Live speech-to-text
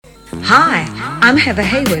Hi, I'm Heather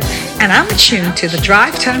Haywood, and I'm tuned to the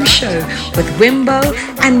Drive Time Show with Wimbo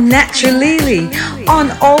and Natural Lily on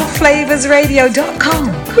allflavorsradio.com.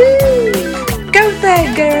 Woo! Go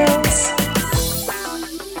there, girls.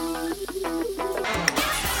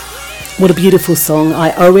 What a beautiful song.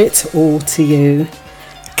 I Owe It All to You.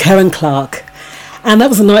 Karen Clark. And that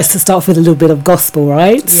was nice to start with a little bit of gospel,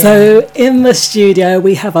 right? Yeah. So in the studio,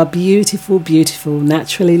 we have our beautiful, beautiful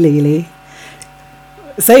Naturally Lily.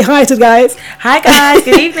 Say hi to the guys. Hi guys,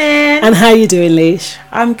 good evening. And how you doing, Leash?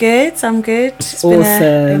 I'm good. It's awesome.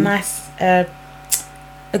 Been a nice, a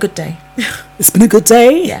good day. It's been a good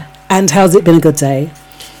day? Yeah. And how's it been a good day?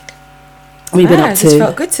 What have you been up I to? just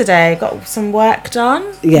felt good today. Got some work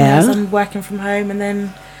done. Yeah. I'm working from home, and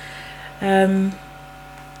then,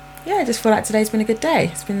 I just feel like today's been a good day.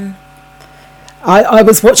 It's been. I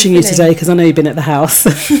was watching you today because I know you've been at the house.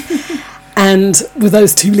 And with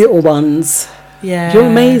those two little ones, yeah, you're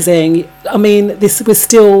amazing. I mean, this was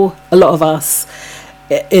still a lot of us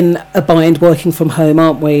in a bind working from home,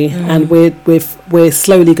 aren't we? And we're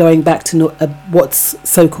slowly going back to what's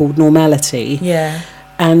so-called normality. Yeah.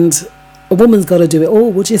 And a woman's got to do it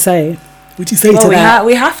all. What do you say? Would you say to that?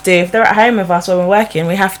 We have to. If they're at home with us when we're working,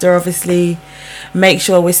 we have to obviously make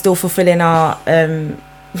sure we're still fulfilling our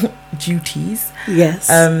duties. Yes.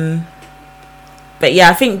 But yeah,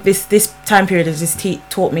 I think this time period has just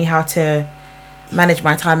taught me how to manage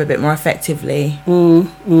my time a bit more effectively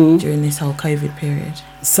during this whole COVID period.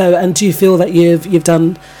 So, and do you feel that you've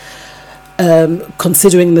done,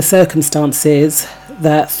 considering the circumstances,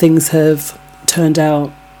 that things have turned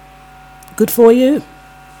out good for you?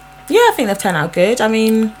 Yeah, I think they've turned out good. I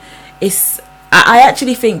mean, I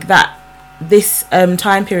actually think that this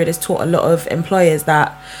time period has taught a lot of employers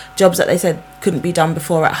that jobs that they said couldn't be done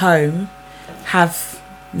before at home have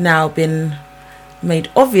now been made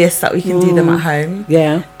obvious that we can do them at home.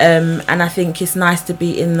 Yeah. And I think it's nice to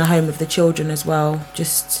be in the home of the children as well,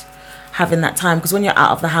 just having that time, because when you're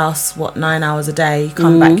out of the house 9 hours a day, you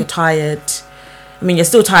come back, you're tired. I mean, you're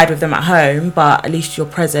still tired with them at home, but at least you're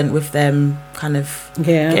present with them, kind of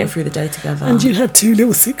getting through the day together. And you had two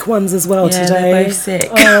little sick ones as well today. They're both sick.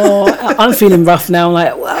 Oh, I'm feeling rough now. I'm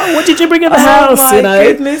like, wow, what did you bring in the house? Oh my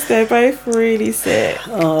goodness, they're both really sick.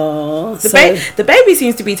 Oh, the baby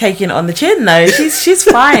seems to be taking it on the chin though. She's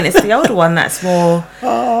fine. It's the older one that's more.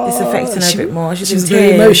 It's affecting her a bit more. She was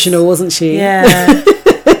very emotional, wasn't she? Yeah.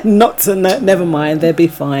 Never mind. They'll be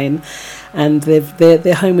fine. And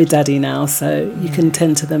they're home with Daddy now, so you can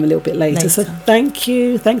tend to them a little bit later. So thank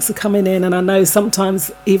you. Thanks for coming in. And I know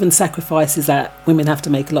sometimes even sacrifices that women have to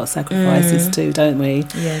make a lot of sacrifices too, don't we?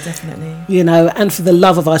 Yeah, definitely. You know, and for the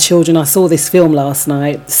love of our children, I saw this film last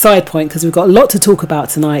night. Side point, because we've got a lot to talk about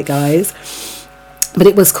tonight, guys. But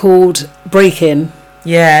it was called Break-In.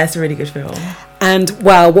 Yeah, it's a really good film. And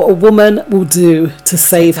wow, what a woman will do to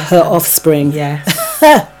save her offspring. Yeah.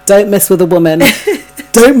 Don't mess with a woman.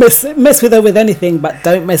 Don't mess with her with anything, but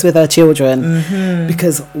don't mess with her children,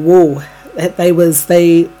 because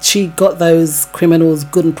she got those criminals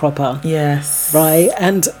good and proper. Yes. Right.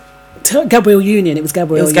 And Gabrielle Union. It was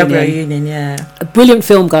Gabrielle Union. Yeah. A brilliant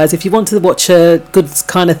film, guys. If you want to watch a good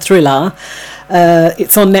kind of thriller,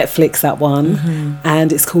 it's on Netflix, that one,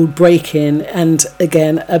 and it's called Break-In. And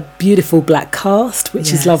again, a beautiful black cast,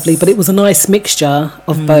 which is lovely. But it was a nice mixture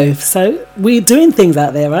of both. So we're doing things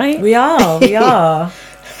out there, right? We are.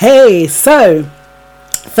 Hey, so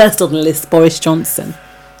first on the list, Boris Johnson.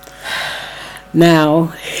 Now,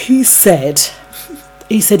 he said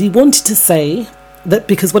he wanted to say that,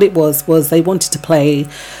 because what it was they wanted to play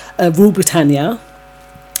Rule Britannia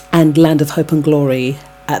and Land of Hope and Glory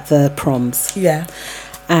at the proms. Yeah.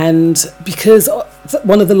 And because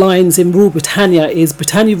one of the lines in Rule Britannia is,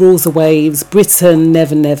 Britannia rules the waves, Britain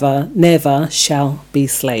never, never, never shall be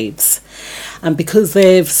slaves. And because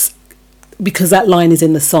that line is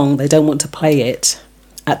in the song, they don't want to play it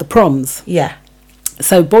at the proms. Yeah.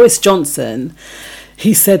 So Boris Johnson,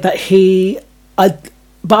 he said that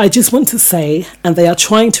but I just want to say, and they are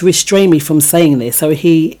trying to restrain me from saying this, so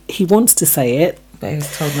he wants to say it. But he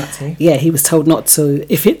was told not to. Yeah, he was told not to.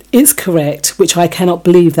 If it is correct, which I cannot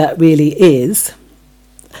believe that really is,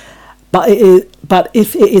 but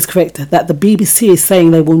if it is correct that the BBC is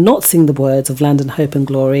saying they will not sing the words of Land and Hope and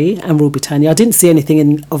Glory and Rule Britannia. I didn't see anything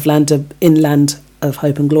in Land of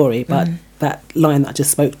Hope and Glory, but that line that I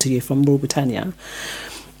just spoke to you from Rule Britannia.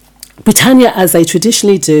 Britannia, as they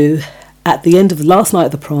traditionally do at the end of the last night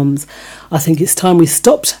of the proms, I think it's time we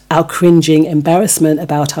stopped our cringing embarrassment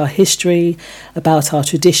about our history, about our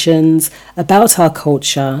traditions, about our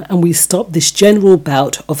culture, and we stopped this general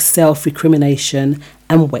bout of self-recrimination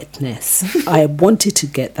and wetness. I wanted to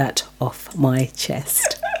get that off my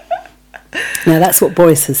chest. Now, that's what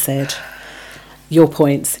Boris has said. Your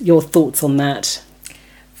points, your thoughts on that?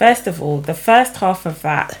 First of all, the first half of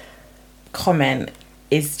that comment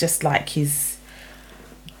is just like his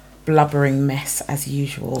blubbering mess as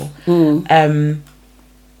usual.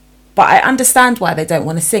 But I understand why they don't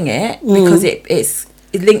want to sing it, because it's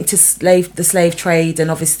linked to the slave trade,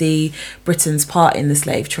 and obviously Britain's part in the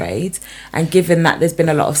slave trade. And given that there's been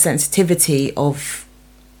a lot of sensitivity of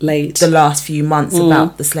the last few months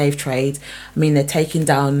about the slave trade, I mean, they're taking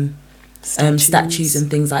down statues and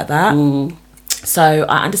things like that. So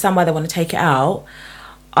I understand why they want to take it out.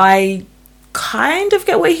 I kind of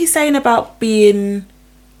get what he's saying about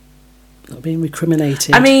not being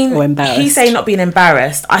recriminated. I mean, or embarrassed. He's saying not being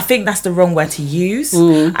embarrassed. I think that's the wrong word to use.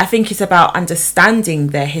 I think it's about understanding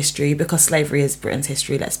their history, because slavery is Britain's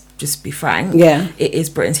history. Let's just be frank. Yeah, it is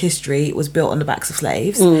Britain's history. It was built on the backs of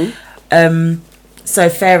slaves. So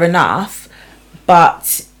fair enough,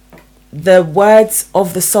 but the words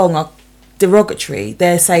of the song are derogatory.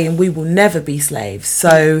 They're saying we will never be slaves.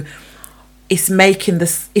 So it's making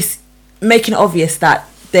it obvious that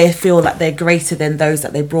they feel that they're greater than those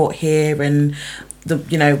that they brought here, and the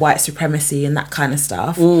white supremacy and that kind of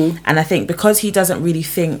stuff. And I think because he doesn't really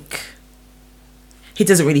think.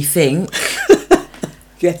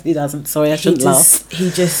 Yes, he doesn't. Sorry, I shouldn't laugh.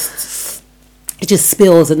 It just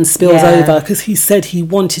spills over, because he said he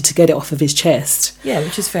wanted to get it off of his chest. Yeah,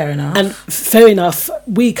 which is fair enough. And fair enough,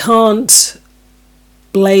 we can't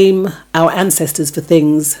blame our ancestors for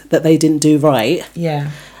things that they didn't do right. Yeah.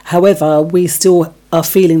 However, we still are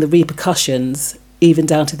feeling the repercussions, even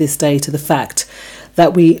down to this day, to the fact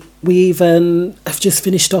that we even have just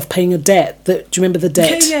finished off paying a debt. Do you remember the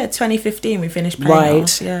debt? Yeah, 2015 we finished paying it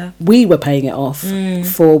off. Yeah. We were paying it off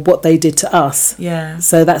for what they did to us. Yeah.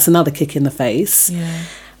 So that's another kick in the face. Yeah.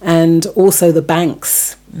 And also the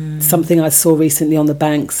banks. Something I saw recently on the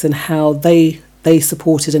banks, and how they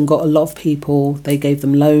supported and got a lot of people. They gave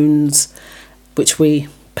them loans, which we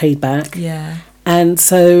paid back. Yeah. And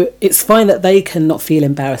so it's fine that they can not feel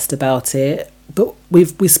embarrassed about it, but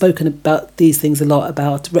we've spoken about these things a lot,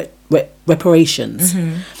 about reparations,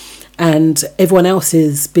 and everyone else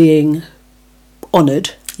is being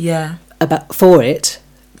honoured for it,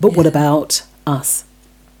 but what about us?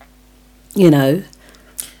 Yeah,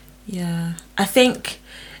 I think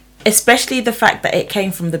especially the fact that it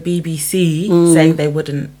came from the BBC saying they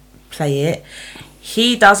wouldn't play it,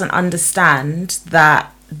 he doesn't understand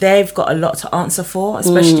that they've got a lot to answer for,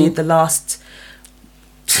 especially the last,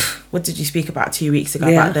 what did you speak about 2 weeks ago,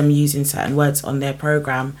 about them using certain words on their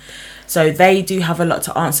programme. So they do have a lot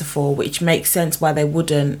to answer for, which makes sense why they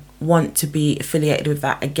wouldn't want to be affiliated with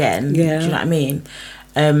that again. Do you know what I mean?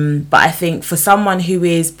 But I think for someone who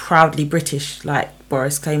is proudly British, like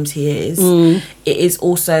Boris claims he is, it is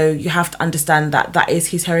also, you have to understand that is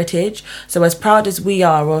his heritage. So as proud as we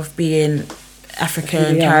are of being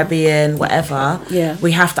African, Caribbean, whatever,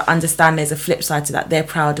 we have to understand there's a flip side to that. They're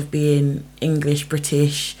proud of being English,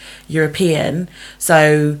 British, European.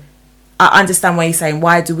 So I understand why you're saying,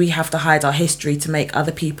 why do we have to hide our history to make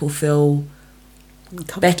other people feel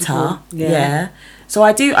better? So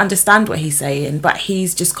I do understand what he's saying, but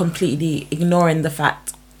he's just completely ignoring the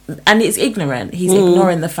fact, and it's ignorant. He's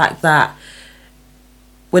ignoring the fact that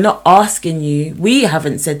we're not asking you, we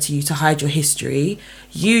haven't said to you to hide your history.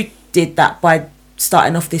 You did that by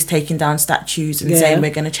starting off this taking down statues and saying we're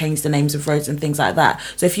going to change the names of roads and things like that.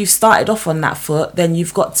 So if you've started off on that foot, then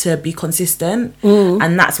you've got to be consistent.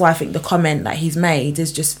 And that's why I think the comment that he's made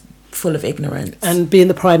is just full of ignorance. And being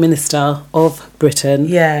the Prime Minister of Britain,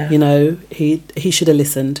 you know, he should have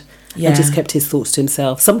listened and just kept his thoughts to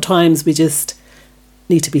himself. Sometimes we just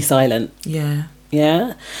need to be silent. Yeah.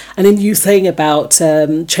 And in you saying about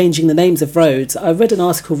changing the names of roads, I read an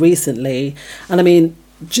article recently, and I mean,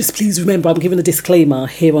 just please remember, I'm giving a disclaimer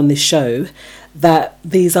here on this show that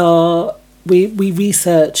these are, we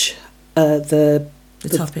research the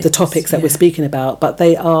topics that we're speaking about, but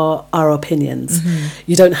they are our opinions.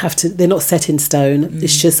 You don't have to, they're not set in stone.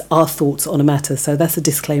 It's just our thoughts on a matter. So that's a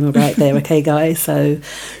disclaimer right there, okay, guys? So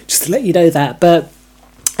just to let you know that. But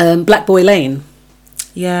Black Boy Lane.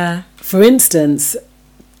 Yeah. For instance,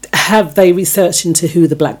 have they researched into who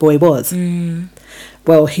the Black Boy was?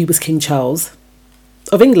 Well, he was King Charles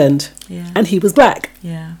of England, and he was black.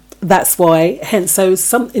 That's why, hence, so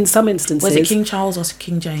in some instances... Was it King Charles or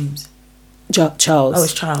King James? Charles. Oh,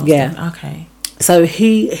 it's Charles. Yeah. Then. Okay. So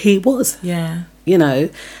he was. Yeah. You know,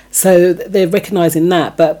 so they're recognising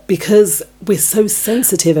that, but because we're so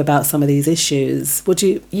sensitive about some of these issues, would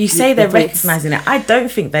you... You say they're recognising it. I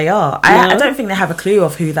don't think they are. No? I don't think they have a clue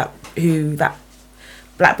of who that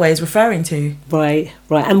Black Boy is referring to. Right.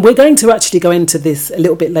 And we're going to actually go into this a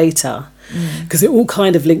little bit later. because it all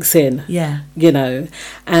kind of links in. Yeah. You know,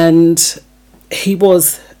 and he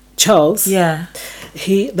was Charles. Yeah.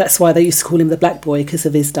 That's why they used to call him the black boy, because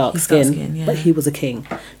of his dark skin. Yeah. But he was a king.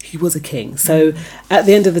 He was a king. So at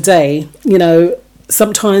the end of the day, you know,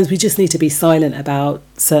 sometimes we just need to be silent about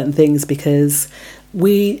certain things, because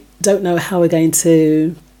we don't know how we're going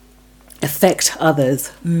to affect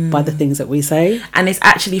others by the things that we say. And it's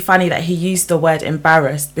actually funny that he used the word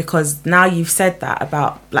embarrassed, because now you've said that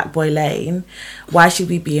about Black Boy Lane, why should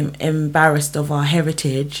we be embarrassed of our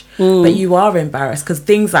heritage? But you are embarrassed because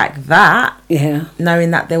things like that,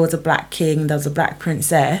 knowing that there was a black king, there was a black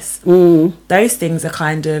princess, those things are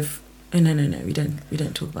kind of no, we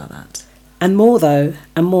don't talk about that. And more though,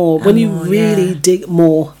 when you really dig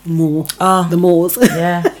more the mores.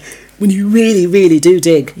 Yeah. When you really, really do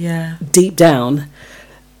dig deep down,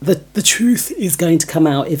 the truth is going to come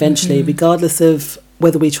out eventually, regardless of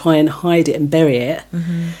whether we try and hide it and bury it.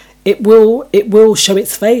 It will show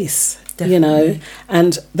its face. Definitely. You know,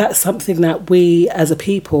 and that's something that we as a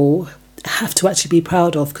people have to actually be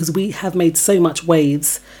proud of, because we have made so many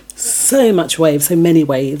waves.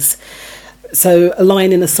 So a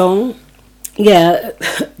line in a song,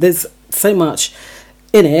 there's so much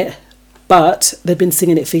in it. But they've been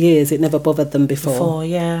singing it for years. It never bothered them before.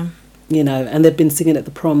 You know, and they've been singing at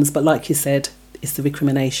the proms. But like you said, it's the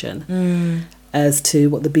recrimination as to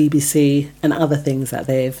what the BBC and other things that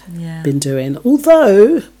they've been doing.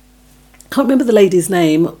 Although, I can't remember the lady's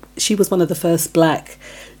name. She was one of the first black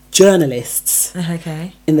journalists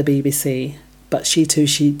in the BBC. But she too,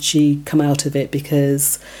 she come out of it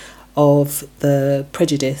because of the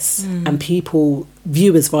prejudice and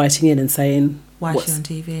viewers writing in and saying, why is she on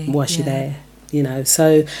TV? Why is she there? You know,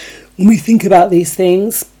 so when we think about these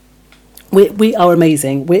things, we are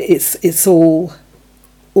amazing. It's all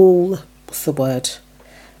what's the word?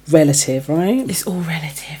 Relative, right? It's all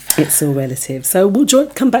relative. It's all relative. So we'll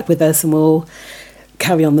come back with us and we'll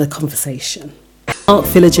carry on the conversation. Mark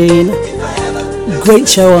Philogene, great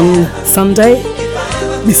show on Sunday.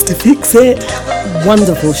 Mr. Fix It,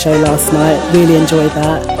 wonderful show last night. Really enjoyed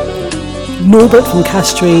that. Norbert from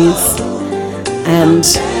Castries. And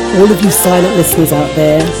all of you silent listeners out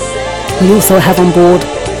there, we also have on board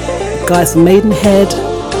guys from Maidenhead,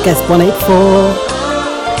 guest 184,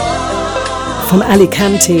 from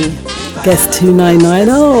Alicante, guest 299.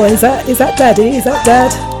 Oh, is that Daddy? Is that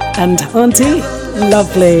Dad? And Auntie?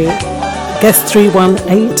 Lovely. Guest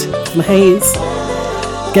 318 from Hayes,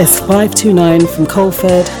 guest 529 from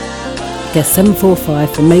Colford, guest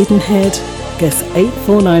 745 from Maidenhead, guest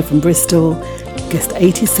 849 from Bristol, guest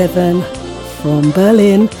 87 from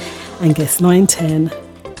Berlin, and guest 910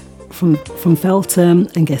 from Feltham,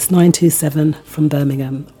 and guest 927 from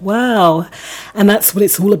Birmingham. Wow. And that's what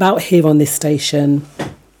it's all about here on this station,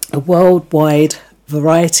 a worldwide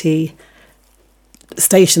variety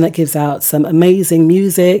station that gives out some amazing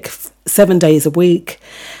music 7 days a week,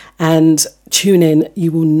 and tune in,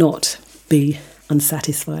 you will not be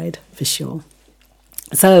unsatisfied for sure.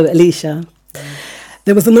 So Alicia,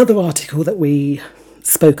 there was another article that we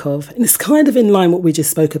spoke of, and it's kind of in line what we just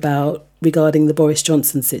spoke about regarding the Boris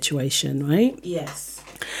Johnson situation, right? Yes.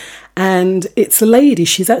 And it's a lady,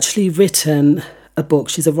 she's actually written a book,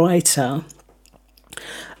 she's a writer.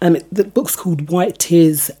 The book's called White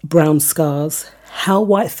Tears, Brown Scars, How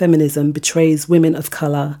White Feminism Betrays Women of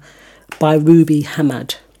Colour, by Ruby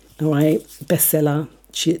Hamad, all right, bestseller.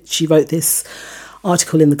 She wrote this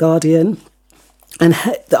article in The Guardian, and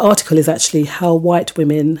the article is actually How White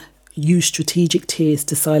Women Use Strategic Tears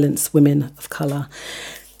to Silence Women of Colour.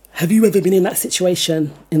 Have you ever been in that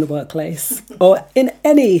situation in the workplace or in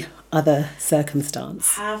any other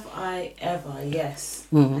circumstance? Have I ever? Yes,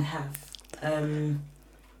 I have.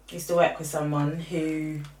 Used to work with someone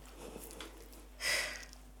who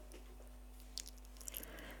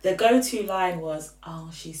the go-to line was,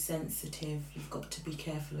 "Oh, she's sensitive. You've got to be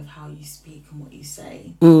careful of how you speak and what you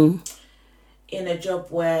say." In a job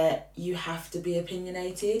where you have to be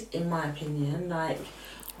opinionated, in my opinion, like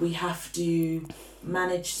we have to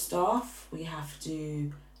manage staff, we have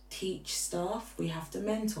to teach staff, we have to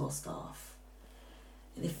mentor staff.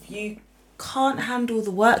 And if you can't handle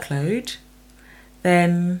the workload,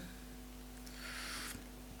 then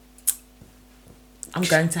I'm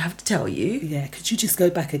going to have to tell you. Yeah, could you just go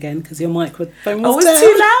back again, because your microphone was down.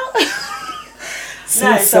 Too loud? So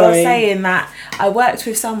I was saying that I worked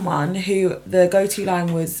with someone who the go-to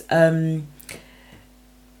line was,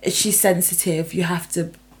 she's sensitive, you have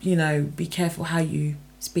to, be careful how you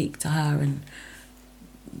speak to her and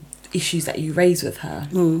issues that you raise with her.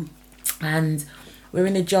 And we're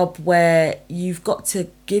in a job where you've got to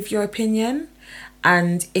give your opinion,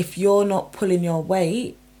 and if you're not pulling your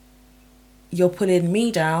weight, you're pulling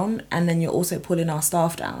me down, and then you're also pulling our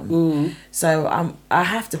staff down. So I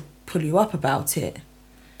have to pull you up about it.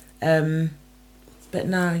 But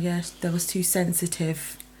no, yes, that was too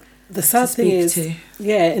sensitive. The sad thing is,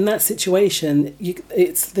 in that situation,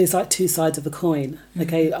 there's like two sides of a coin.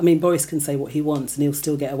 Okay, I mean, Boris can say what he wants and he'll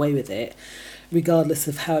still get away with it, regardless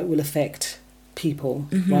of how it will affect people.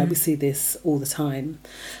 Right, we see this all the time.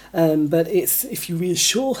 But it's if you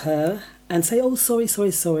reassure her and say, "Oh, sorry,"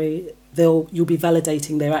 you'll be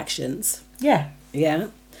validating their actions. Yeah,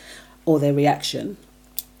 or their reaction.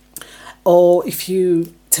 Or if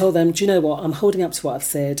you tell them, do you know what, I'm holding up to what I've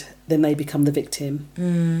said, then they become the victim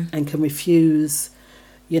and can refuse,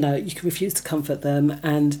 you can refuse to comfort them,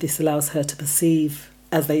 and this allows her to perceive,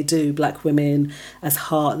 as they do, black women as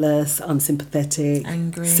heartless, unsympathetic,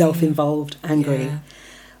 angry. Self-involved, angry,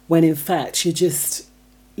 when in fact you're just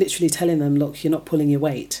literally telling them, look, you're not pulling your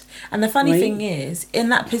weight. And the funny thing is, in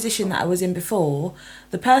that position that I was in before,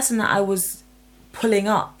 the person that I was pulling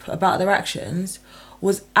up about their actions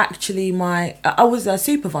was actually I was a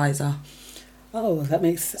supervisor. Oh, that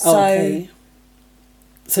makes... okay.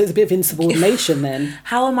 So it's a bit of insubordination then.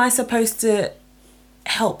 How am I supposed to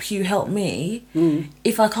help you help me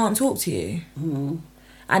if I can't talk to you?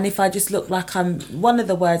 And if I just look like I'm... One of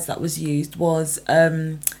the words that was used was...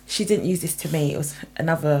 she didn't use this to me. It was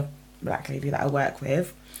another black lady that I work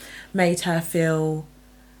with. Made her feel...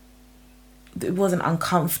 It wasn't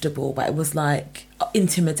uncomfortable, but it was like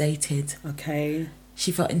intimidated. Okay.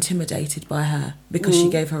 She felt intimidated by her because she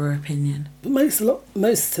gave her opinion. But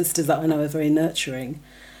most sisters that I know are very nurturing,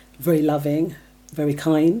 very loving, very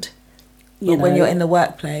kind. But when you're in the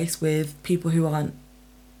workplace with people who aren't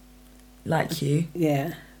like you,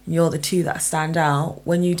 you're the two that stand out.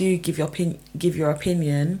 When you do give your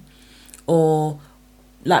opinion, or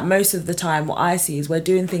like most of the time, what I see is we're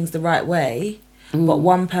doing things the right way, but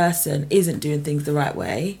one person isn't doing things the right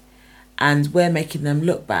way, and we're making them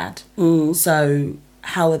look bad. So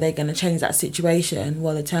how are they going to change that situation?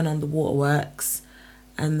 Well, they turn on the waterworks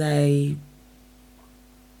and they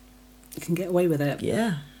can get away with it.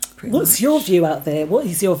 Yeah. What's your view out there? What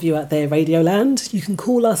is your view out there, Radioland? You can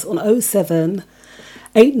call us on 07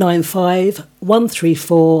 895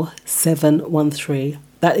 134 713.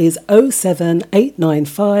 That is 07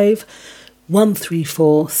 895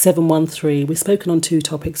 134 713. We've spoken on 2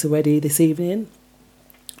 topics already this evening.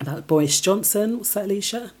 About Boris Johnson. What's that,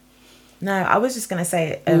 Alicia? No, I was just going to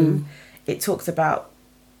say it talks about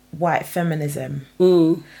white feminism.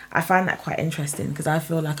 I find that quite interesting because I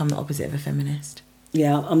feel like I'm the opposite of a feminist.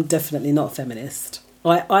 Yeah, I'm definitely not a feminist.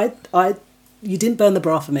 You didn't burn the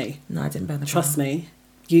bra for me. No, I didn't burn the bra. Trust me.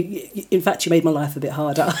 You in fact, you made my life a bit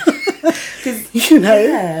harder. Because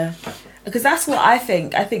yeah, because that's what I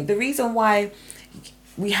think. I think the reason why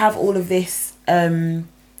we have all of this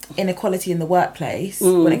inequality in the workplace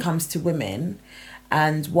when it comes to women,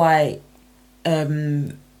 and why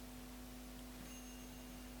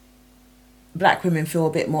black women feel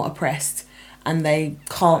a bit more oppressed and they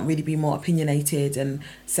can't really be more opinionated and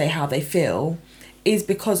say how they feel, is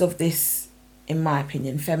because of this, in my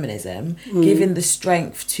opinion, feminism, giving the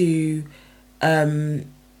strength to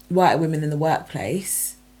white women in the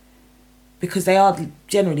workplace, because they're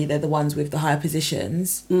the ones with the higher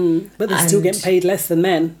positions. But they're still getting paid less than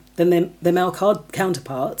men, than their male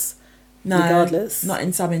counterparts. No, regardless. Not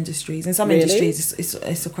in some industries. In some industries,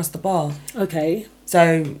 it's across the bar. Okay.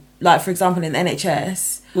 So, like, for example, in the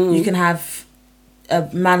NHS, you can have a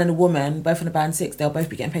man and a woman, both on a band 6, they'll both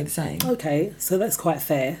be getting paid the same. Okay, so that's quite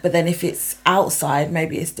fair. But then if it's outside,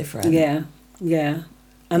 maybe it's different. Yeah.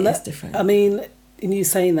 And that's different. I mean, in you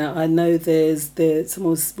saying that, I know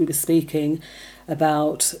we were speaking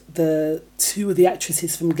about the 2 of the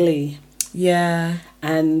actresses from Glee. Yeah.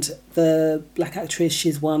 And the black actress,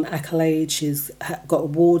 she's won accolades, she's got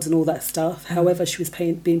awards and all that stuff. However, she was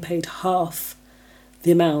being paid half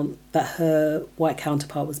the amount that her white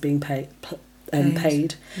counterpart was being paid.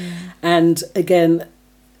 Yeah. And again,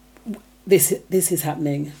 this is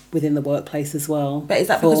happening within the workplace as well. But is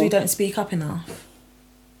that because we don't speak up enough?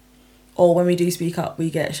 Or when we do speak up, we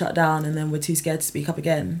get shut down and then we're too scared to speak up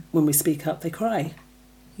again? When we speak up, they cry.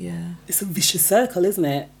 Yeah. It's a vicious circle, isn't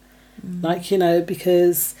it? Like,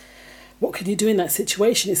 because what can you do in that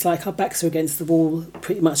situation? It's like our backs are against the wall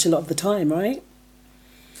pretty much a lot of the time, right?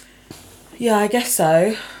 Yeah, I guess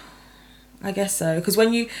so. Because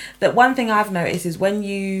that one thing I've noticed is when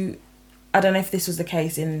you, I don't know if this was the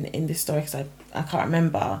case in this story, because I can't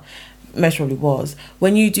remember, most probably was,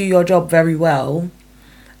 when you do your job very well,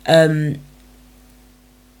 when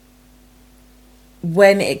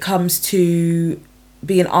it comes to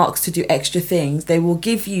being asked to do extra things, they will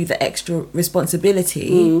give you the extra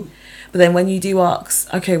responsibility. But then when you do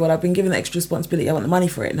ask, okay, well, I've been given the extra responsibility, I want the money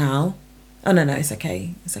for it now. Oh, no, it's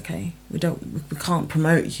okay. It's okay. We can't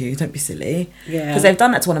promote you. Don't be silly. Yeah. Because they've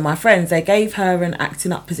done that to one of my friends. They gave her an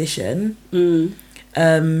acting up position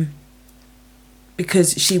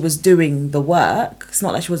because she was doing the work. It's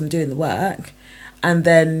not like she wasn't doing the work. And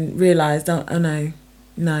then realised, oh,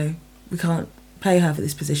 no, we can't pay her for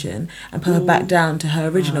this position, and put her back down to her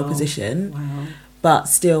original position, but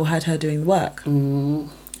still had her doing the work.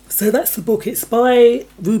 So that's the book. It's by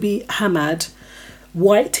Ruby Hamad,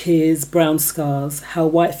 White Tears, Brown Scars, How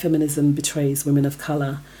White Feminism Betrays Women of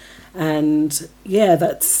Colour. And yeah,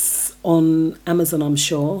 that's on Amazon, I'm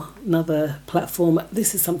sure, another platform.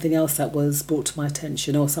 This is something else that was brought to my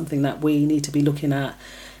attention, or something that we need to be looking at,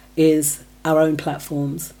 is our own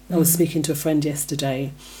platforms. I was speaking to a friend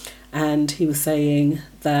yesterday, and he was saying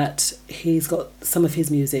that he's got some of his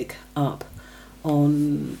music up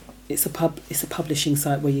on, it's a publishing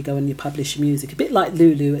site where you go and you publish your music, a bit like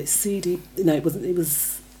Lulu. It's CD, no, it wasn't, it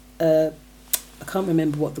was I can't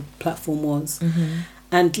remember what the platform was.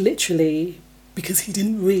 And literally, because he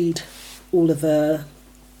didn't read all of the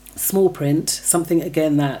small print, something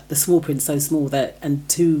again that the small print's so small that and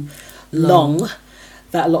too long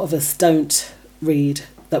that a lot of us don't read,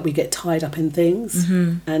 that we get tied up in things.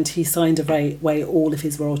 And he signed away all of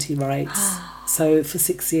his royalty rights. So for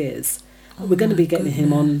 6 years, we're going to be getting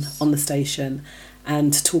him on the station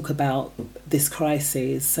and to talk about this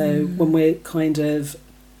crisis. So when we're kind of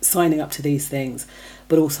signing up to these things,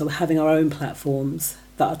 but also having our own platforms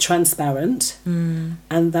that are transparent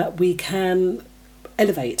and that we can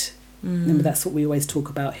elevate. Remember, that's what we always talk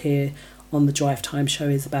about here on the Drive Time Show,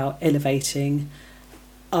 is about elevating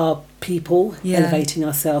our people, elevating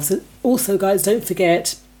ourselves. And also, guys, don't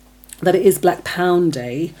forget that it is Black Pound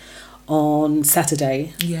Day on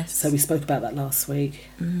Saturday. Yes. So we spoke about that last week.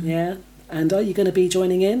 Yeah. And are you going to be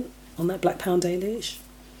joining in on that Black Pound Day, Lish?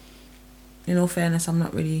 In all fairness, I'm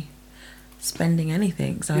not really spending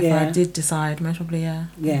anything. So if I did decide, most probably, I'd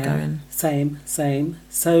go in. Same.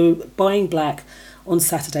 So buying black on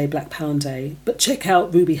Saturday, Black Pound Day. But check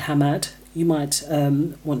out Ruby Hamad. You might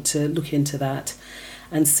want to look into that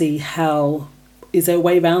and see how, is there a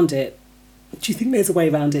way around it? Do you think there's a way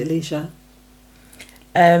around it, Alicia?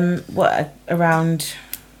 What, around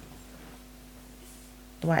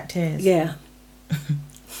the White Tears? Yeah.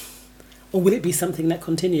 Or will it be something that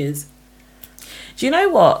continues? Do you know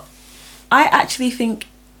what? I actually think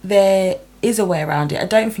there is a way around it. I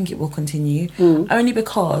don't think it will continue, only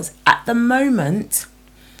because at the moment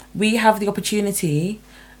we have the opportunity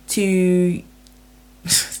to,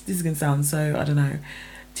 this is going to sound so, I don't know,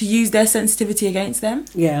 to use their sensitivity against them.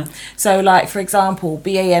 Yeah. So, like, for example,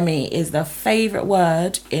 BAME is the favourite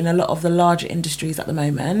word in a lot of the larger industries at the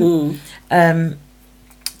moment,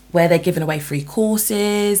 where they're giving away free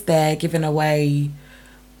courses, they're giving away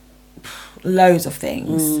loads of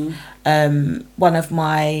things. One of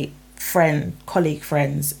my colleague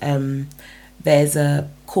friends, there's a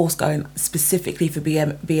course going specifically for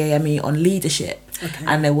BAME on leadership,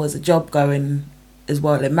 and there was a job going as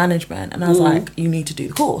well in management, and I was like, you need to do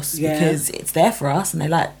the course because it's there for us, and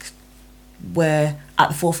we're at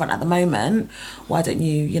the forefront at the moment, why don't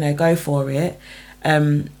you go for it?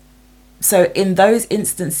 So in those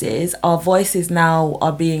instances, our voices now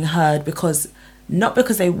are being heard, not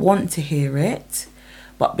because they want to hear it,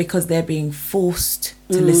 but because they're being forced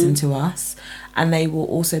to listen to us, and they will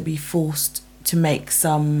also be forced to make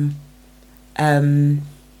some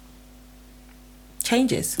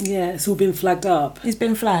changes. Yeah, it's all been flagged up. It's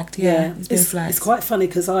been flagged, it's been flagged. It's quite funny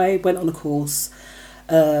because I went on a course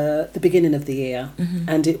the beginning of the year,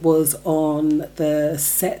 and it was on the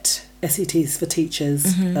SETs for Teachers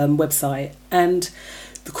website, and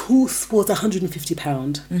the course was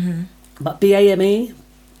 £150, but BAME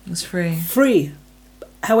was free.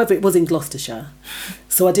 However, it was in Gloucestershire,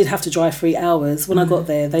 so I did have to drive 3 hours. When I got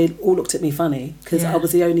there, they all looked at me funny because I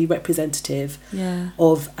was the only representative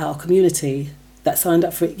of our community that signed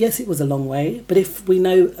up for it. Yes, it was a long way, but if we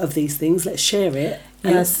know of these things, let's share it.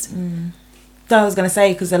 Yes. I was going to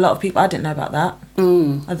say, because a lot of people, I didn't know about that.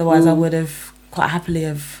 Otherwise, I would have quite happily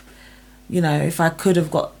if I could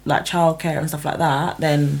have got like childcare and stuff like that,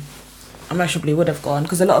 then I most probably would have gone,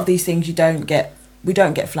 because a lot of these things we don't get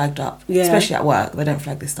flagged up, especially at work. They don't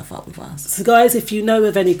flag this stuff up with us. So guys, if you know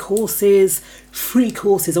of any courses, free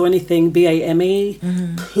courses or anything,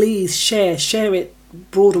 BAME, please share it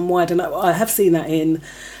broad and wide. And I have seen that in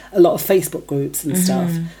a lot of Facebook groups and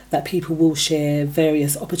stuff that people will share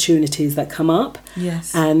various opportunities that come up.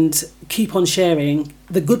 Yes. And keep on sharing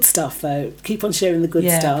the good stuff, though. Keep on sharing the good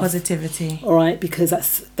stuff. Yeah, positivity. All right, because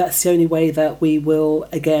that's the only way that we will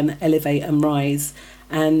again elevate and rise.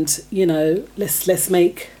 And you know, let's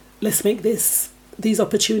make these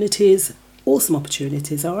opportunities awesome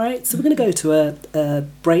opportunities. All right, so we're going to go to a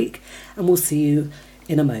break, and we'll see you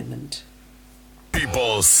in a moment.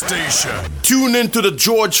 People's Station. Tune into the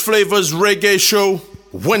George Flavors Reggae Show.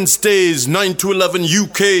 Wednesdays 9 to 11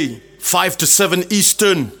 UK, 5 to 7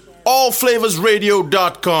 Eastern.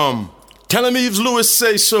 AllFlavorsRadio.com. Tell him Yves Lewis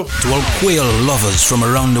say so. To all quail lovers from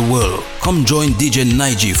around the world, come join DJ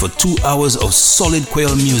Nige for 2 hours of solid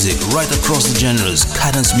quail music right across the genres.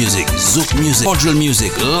 Cadence music, zouk music, cordial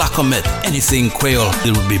music, lacomet, anything quail.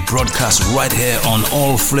 It will be broadcast right here on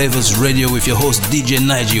All Flavors Radio with your host DJ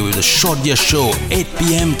Nige with a short year show, 8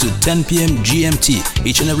 p.m. to 10 p.m. GMT,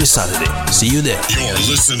 each and every Saturday. See you there. You're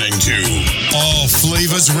listening to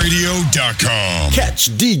AllFlavorsRadio.com.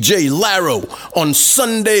 Catch DJ Laro on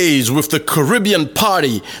Sundays with the Caribbean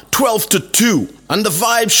Party, 12 to 2, and the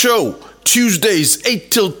Vibe Show, Tuesdays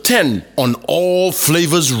 8 till 10 on All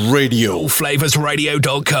Flavors Radio.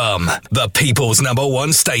 AllFlavorsRadio.com, the people's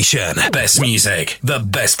 #1 station. Best music, the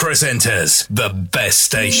best presenters, the best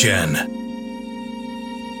station.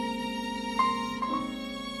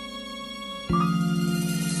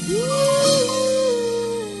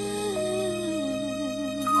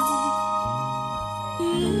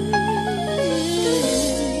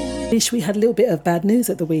 We had a little bit of bad news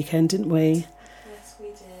at the weekend, didn't we? Yes, we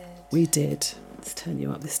did. We did. Let's turn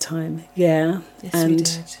you up this time. Yeah. Yes, and we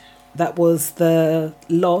did. That was the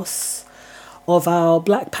loss of our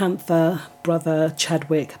Black Panther brother,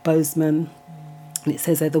 Chadwick Boseman. And it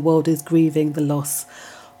says there the world is grieving the loss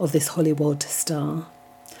of this Hollywood star.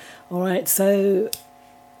 All right, so,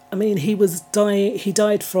 I mean, he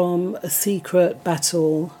died from a secret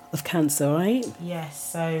battle of cancer, right?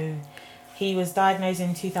 Yes, so he was diagnosed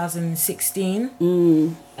in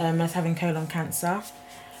 2016 as having colon cancer.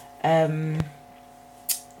 And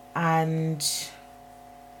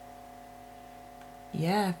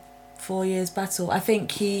yeah, 4 years battle. I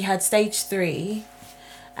think he had stage 3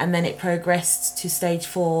 and then it progressed to stage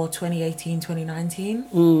 4, 2018,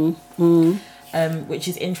 2019. Which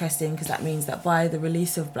is interesting because that means that by the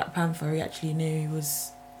release of Black Panther, he actually knew he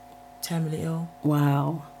was terminally ill.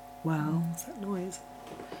 Wow. What's that noise?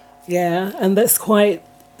 Yeah, and that's quite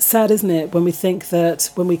sad, isn't it, when we think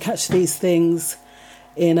that when we catch these things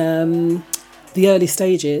in the early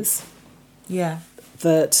stages, Yeah.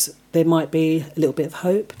 that there might be a little bit of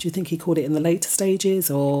hope. Do you think he caught it in the later stages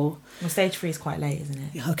or? Well, stage 3 is quite late, isn't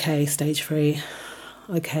it? Okay, stage 3.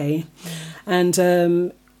 Okay.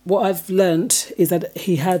 And what I've learnt is that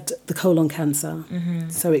he had the colon cancer.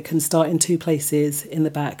 So it can start in 2 places in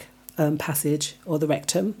the back passage or the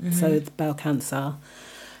rectum, so the bowel cancer.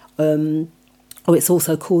 Or it's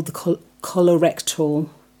also called the colorectal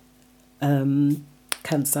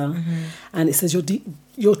cancer. And it says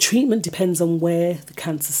your treatment depends on where the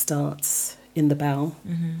cancer starts in the bowel.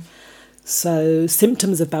 So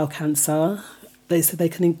symptoms of bowel cancer, they said they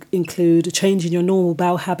can include a change in your normal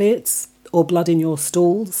bowel habits or blood in your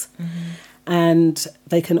stools. And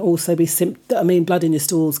they can also be blood in your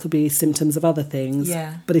stools could be symptoms of other things.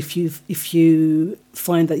 Yeah. But if you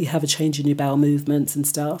find that you have a change in your bowel movements and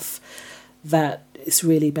stuff, that it's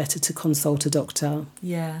really better to consult a doctor.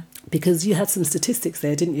 Yeah. Because you had some statistics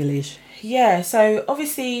there, didn't you, Lish? Yeah, so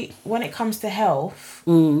obviously when it comes to health,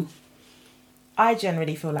 I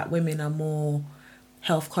generally feel like women are more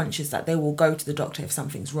health conscious, that they will go to the doctor if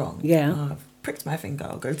something's wrong. Yeah. Oh, I've pricked my finger,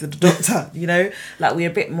 I'll go to the doctor, you know? Like we're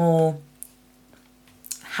a bit more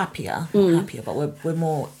happier, but we're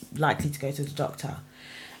more likely to go to the doctor.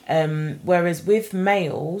 Whereas with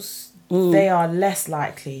males, they are less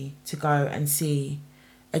likely to go and see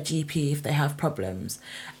a GP if they have problems.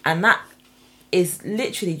 And that is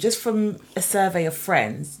literally just from a survey of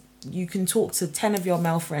friends. You can talk to 10 of your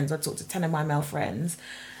male friends. I talked to 10 of my male friends.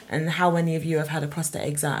 And how many of you have had a prostate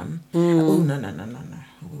exam? Oh, no. I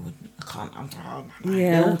can't.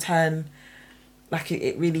 They all turn, like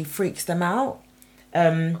it really freaks them out.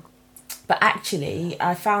 But actually,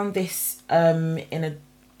 I found this in a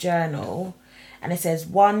journal, and it says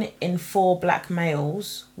 1 in 4 black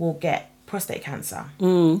males will get prostate cancer.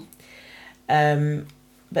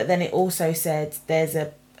 But then it also said there's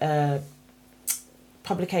a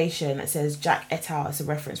publication that says Jack et al., as a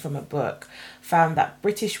reference from a book, found that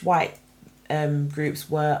British white groups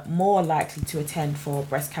were more likely to attend for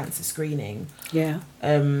breast cancer screening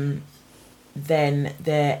than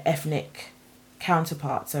their ethnic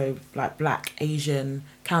counterparts, so like black, Asian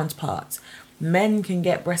counterparts, men can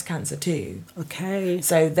get breast cancer too. Okay.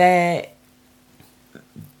 So their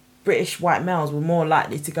British white males were more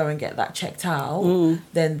likely to go and get that checked out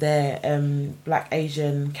than their black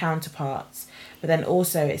Asian counterparts. But then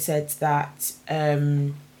also it said that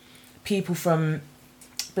people from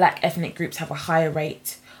black ethnic groups have a higher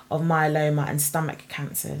rate of myeloma and stomach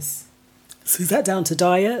cancers. So is that down to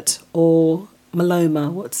diet or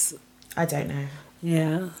myeloma? I don't know.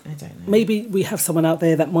 Yeah. I don't know. Maybe we have someone out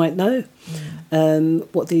there that might know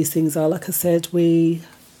what these things are. Like I said, we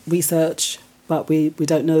research, but we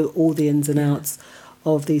don't know all the ins and outs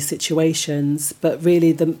of these situations. But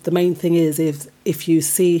really the main thing is if you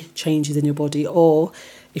see changes in your body, or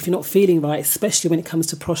if you're not feeling right, especially when it comes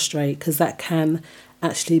to prostrate, because that can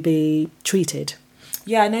actually be treated.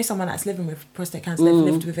 Yeah, I know someone that's living with prostate cancer. They've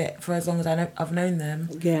lived with it for as long as I've known them.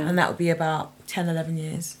 Yeah. And that would be about 10, 11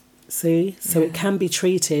 years. See? So it can be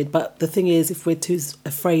treated. But the thing is, if we're too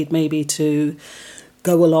afraid maybe to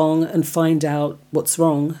go along and find out what's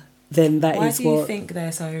wrong, then that Why is do you think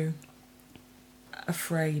they're so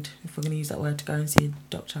afraid, if we're going to use that word, to go and see a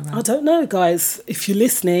doctor around? I don't know, guys. If you're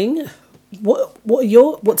listening,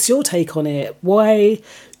 what's your take on it? Why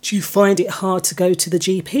do you find it hard to go to the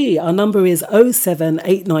GP? Our number is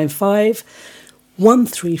 07895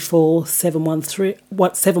 134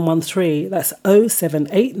 713. That's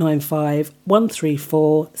 07895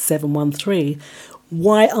 134 713.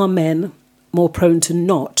 Why are men more prone to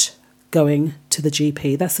not going to the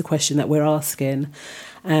GP? That's the question that we're asking.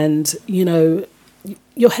 And, you know,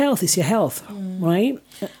 your health is your health, right?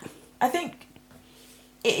 I think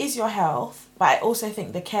it is your health, but I also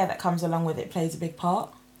think the care that comes along with it plays a big part.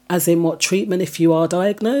 As in what, treatment if you are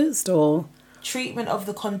diagnosed, or? Treatment of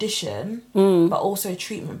the condition, but also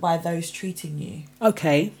treatment by those treating you.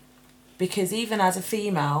 Okay. Because even as a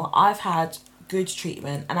female, I've had good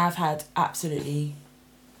treatment and I've had absolutely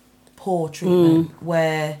poor treatment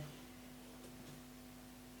where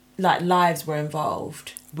like lives were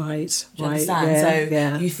involved. Right, Do you right. understand?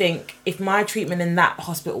 Yeah, You think, if my treatment in that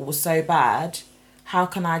hospital was so bad, how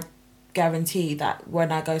can I guarantee that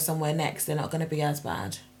when I go somewhere next, they're not going to be as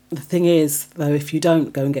bad? The thing is, though, if you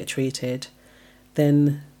don't go and get treated,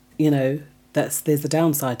 then, you know, there's a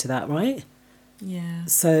downside to that, right? Yeah.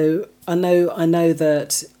 So I know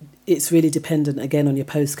that it's really dependent, again, on your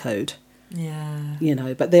postcode. Yeah. You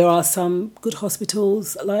know, but there are some good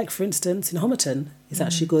hospitals, like, for instance, in Homerton, it's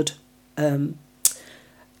actually good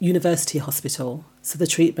university hospital. So the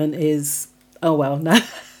treatment is, no.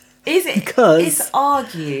 Is it? Because it's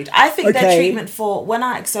argued. I think Okay. their treatment for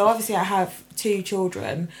so obviously I have 2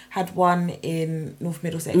 children, had one in North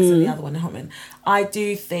Middlesex and the other one in Homerton. I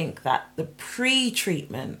do think that the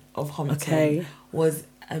pre-treatment of Homerton was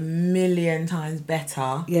a million times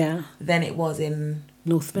better than it was in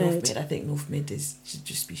North Mid. I think North Mid should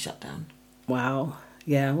just be shut down. Wow.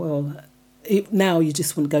 Yeah. Well, now you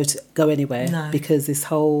just wouldn't go anywhere because this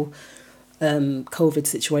whole COVID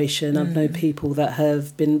situation. I've known people that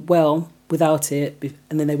have been well without it,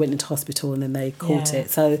 and then they went into hospital and then they caught it.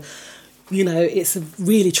 So, you know, it's a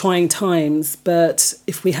really trying times. But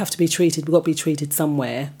if we have to be treated, we've got to be treated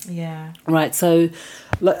somewhere. Yeah. Right. So,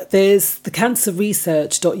 look, there's the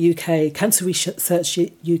cancerresearch.uk, Cancer Research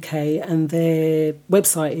UK, and their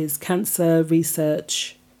website is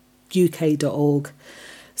cancerresearchuk.org.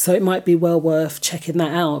 So it might be well worth checking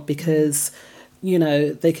that out because, you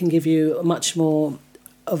know, they can give you a much more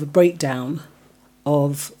of a breakdown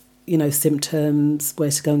of, you know, symptoms, where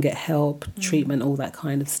to go and get help, treatment, all that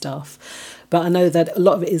kind of stuff. But I know that a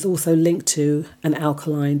lot of it is also linked to an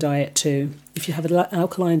alkaline diet too. If you have an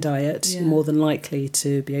alkaline diet, you're more than likely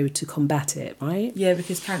to be able to combat it, right? Yeah,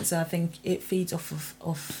 because cancer, I think it feeds off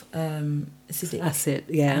of acidic acid,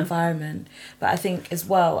 environment. But I think as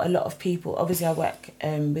well, a lot of people, obviously I work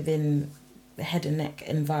within the head and neck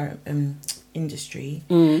industry,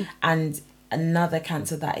 and another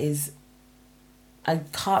cancer that is, I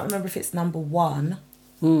can't remember if it's number 1,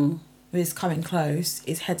 but it's coming close,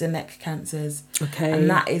 is head and neck cancers. Okay. And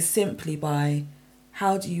that is simply by,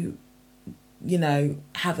 how do you, you know,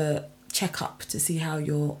 have a checkup to see how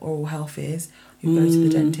your oral health is? You go to the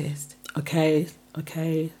dentist. Okay.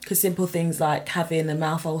 Because simple things like having a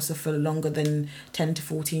mouth ulcer for longer than 10 to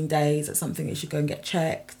 14 days, that's something you should go and get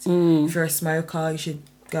checked. If you're a smoker, you should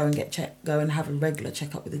go and go and have a regular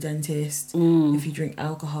checkup with the dentist. If you drink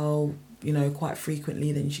alcohol, you know, quite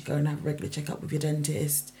frequently, then you should go and have a regular checkup with your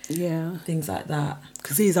dentist. Yeah. Things like that.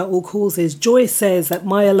 Because these are all causes. Joy says that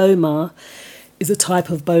myeloma is a type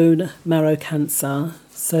of bone marrow cancer.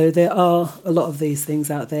 So there are a lot of these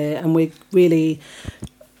things out there, and we're really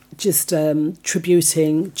just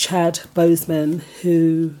tributing Chad Boseman,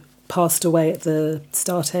 who passed away at the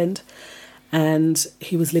start end, and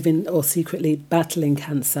he was living or secretly battling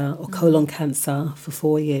cancer or colon cancer for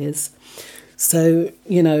 4 years. So,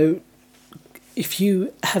 you know, if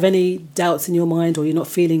you have any doubts in your mind or you're not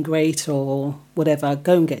feeling great or whatever,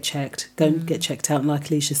 go and get checked. Go and get checked out. And like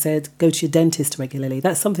Alicia said, go to your dentist regularly.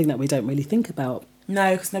 That's something that we don't really think about.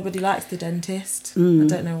 No, because nobody likes the dentist. I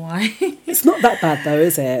don't know why. It's not that bad though,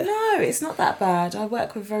 is it? No, it's not that bad. I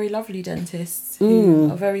work with very lovely dentists who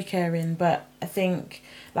are very caring, but I think,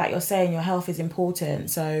 like you're saying, your health is important.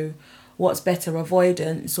 So what's better,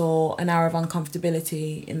 avoidance or an hour of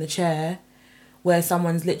uncomfortability in the chair where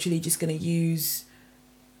someone's literally just going to use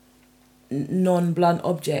non-blunt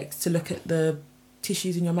objects to look at the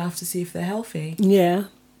tissues in your mouth to see if they're healthy? Yeah.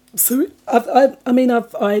 So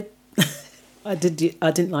I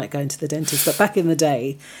didn't like going to the dentist, but back in the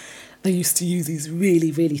day, they used to use these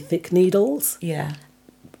really, really thick needles. Yeah.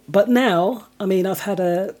 But now, I mean, I've had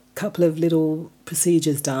a couple of little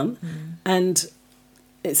procedures done, and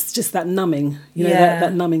it's just that numbing, you know,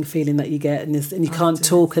 that numbing feeling that you get, and you can't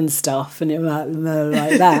talk and stuff, and you're like, no,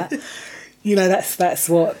 like that. You know, that's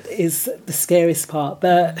what is the scariest part.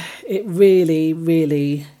 But it really,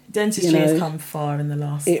 really... Dentistry has come far in the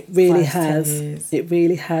last It really 5 to 10 has. years. It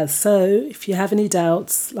really has. So if you have any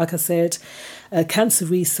doubts, like I said,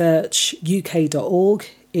 cancerresearchuk.org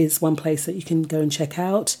is one place that you can go and check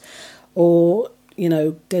out, or, you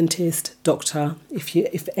know, dentist, doctor,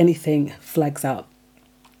 if anything flags up.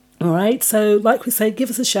 All right. So like we say, give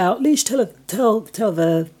us a shout. Leash, tell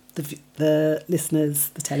the listeners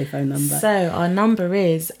the telephone number. So our number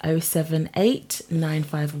is 078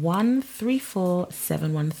 951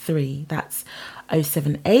 34713. That's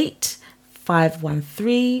 078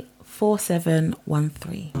 513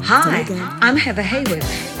 4713. Hi, I'm Heather Haywood,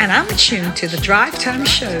 and I'm tuned to the Drive Time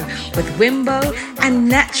Show with Wimbo and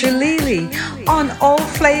Naturally on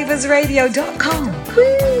allflavorsradio.com.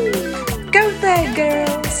 Woo! Go there,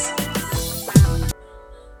 girls.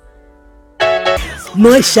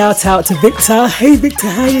 My shout out to Victor. Hey Victor,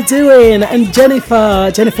 how you doing? And Jennifer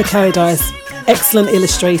Carradise. Excellent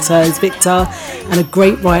illustrator is Victor, and a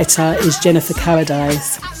great writer is Jennifer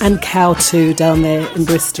Carradise, and Cal too down there in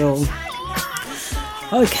Bristol.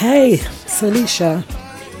 Okay, so Alicia,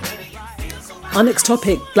 our next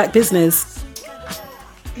topic, black business.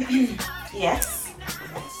 Yes.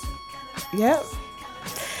 Yep.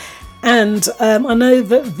 And I know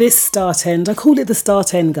that this start end, I call it the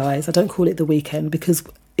start end, guys. I don't call it the weekend, because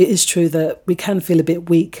it is true that we can feel a bit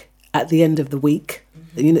weak at the end of the week.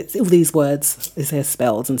 You know, all these words, they say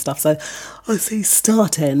spells and stuff. So I say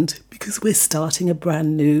start end because we're starting a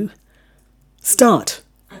brand new start.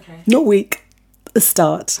 Okay. Not week, a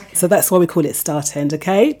start. Okay. So that's why we call it start end,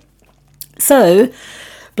 okay? So,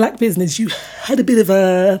 black business, you had a bit of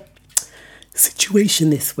a situation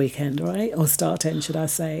this weekend, right? Or start end, should I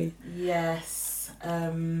say? Yes.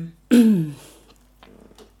 Had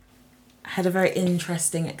a very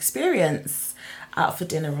interesting experience out for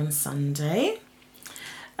dinner on Sunday.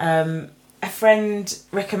 A friend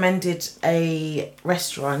recommended a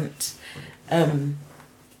restaurant near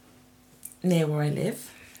where I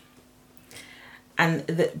live. And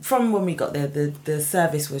from when we got there, the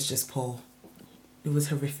service was just poor. It was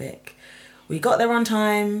horrific. We got there on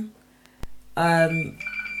time.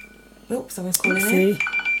 Oops, someone's calling in.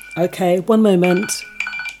 Okay, one moment.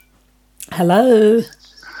 Hello.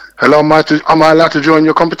 Hello, am I allowed to join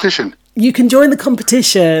your competition? You can join the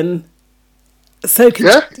competition. So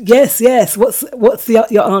yes. What's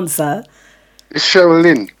your answer? It's Cheryl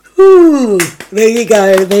Lynn. Ooh, there you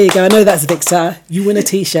go. I know that's Victor. You win a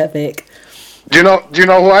T-shirt, Vic. Do you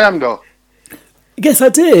know who I am though? Yes, I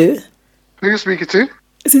do. Who are you speaking to?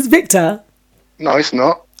 This is Victor. No, it's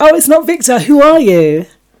not. Oh, it's not Victor. Who are you?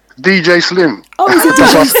 DJ Slim. Oh, is it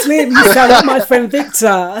DJ Slim? You sound like my friend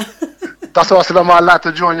Victor. That's why I said, am I allowed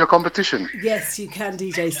to join your competition? Yes, you can,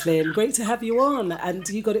 DJ Slim. Great to have you on. And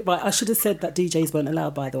you got it right. I should have said that DJs weren't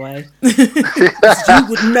allowed, by the way. You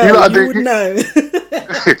would know. You would know.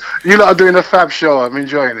 You lot are doing a fab show. I'm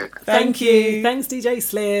enjoying it. Thank you. Thanks, DJ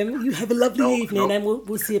Slim. You have a lovely evening, and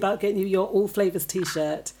we'll see about getting you your All Flavours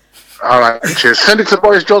T-shirt. All right, cheers. Send it to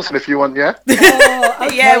Boris Johnson if you want, yeah? Oh,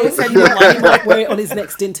 okay. Yeah, we'll send you one. He might wear it on his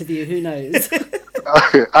next interview. Who knows?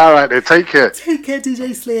 Okay. All right, then. Take care. Take care,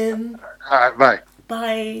 DJ Slim. All right, bye.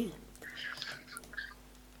 Bye.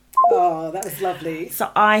 Oh, that was lovely. So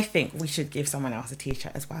I think we should give someone else a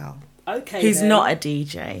T-shirt as well. Okay. Who's then. not a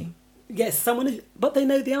DJ. Yes, someone who... But they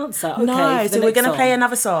know the answer. Okay, no, so we're going to play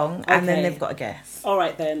another song and then they've got to guess. All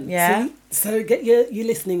right, then. Yeah. See? So get your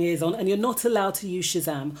listening ears on, and you're not allowed to use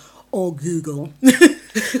Shazam or Google.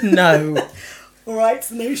 No. All right,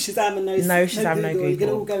 so no Shazam and no Shazam, no Google. You're going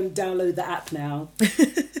to all go and download the app now.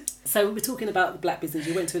 So we're talking about the black business.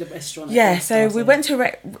 You went to a restaurant. Yeah, so we went to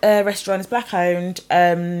a restaurant. It's black owned.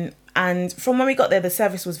 And from when we got there, the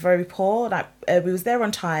service was very poor. Like we was there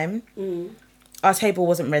on time. Our table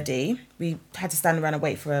wasn't ready. We had to stand around and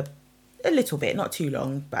wait for a little bit, not too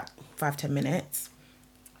long, about 5-10 minutes.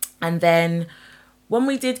 And then when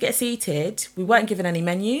we did get seated, we weren't given any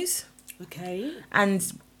menus. Okay.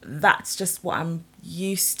 And that's just what I'm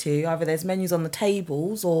used to. Either there's menus on the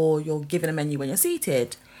tables or you're given a menu when you're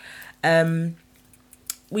seated.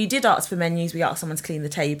 We did ask for menus. We asked someone to clean the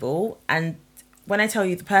table. And when I tell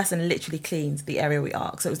you, the person literally cleaned the area we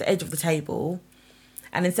asked. So it was the edge of the table.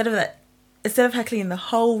 And instead of her cleaning the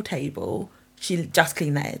whole table, she just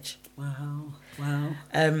cleaned the edge. Wow.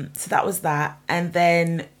 So that was that. And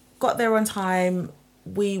then got there on time.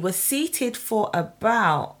 We were seated for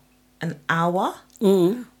about an hour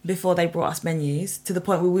before they brought us menus, to the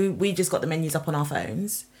point where we just got the menus up on our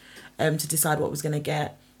phones to decide what we was going to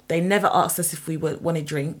get. They never asked us if we wanted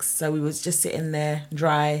drinks, so we was just sitting there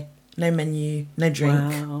dry, no menu, no drink.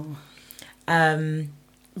 Wow.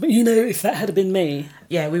 But you know, if that had been me...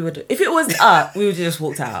 Yeah, we would... If it was up, we would have just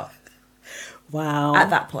walked out. Wow. At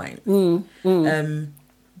that point.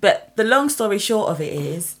 But the long story short of it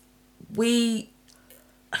is,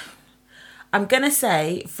 I'm going to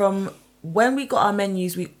say, from when we got our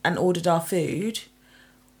menus and ordered our food,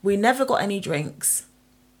 we never got any drinks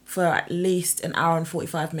for at least an hour and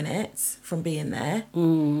 45 minutes from being there.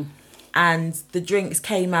 And the drinks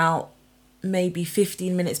came out maybe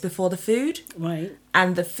 15 minutes before the food. Right.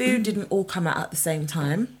 And the food didn't all come out at the same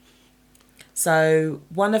time. So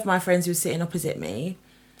one of my friends who was sitting opposite me,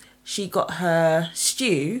 she got her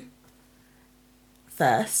stew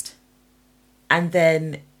first, and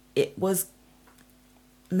then it was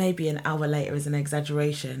maybe an hour later is an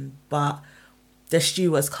exaggeration, but the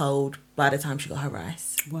stew was cold by the time she got her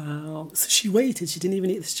rice. Wow. So she waited. She didn't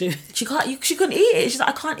even eat the stew. She couldn't eat it. She's like,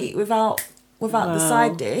 I can't eat without the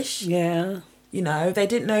side dish. Yeah. You know, they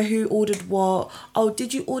didn't know who ordered what. Oh,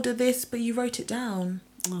 did you order this? But you wrote it down.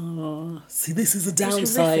 Oh, see, this is a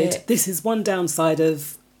downside. This is one downside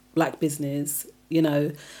of black business, you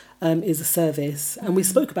know, is a service. And we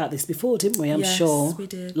spoke about this before, didn't we? I'm sure. Yes, we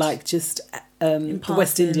did. Like just the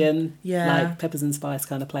West Indian, like peppers and spice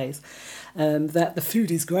kind of place. That the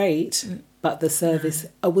food is great, but the service...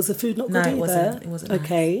 Oh, was the food not good either? It wasn't nice.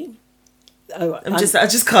 Okay. Oh, I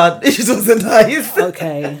just can't. It just wasn't nice.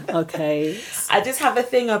 Okay. I just have a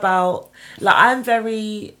thing about... Like, I'm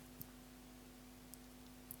very...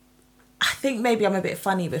 I think maybe I'm a bit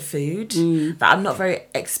funny with food, that I'm not very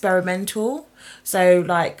experimental. So,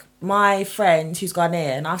 like, my friend who's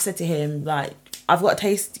Ghanaian, I've said to him, like, I've got to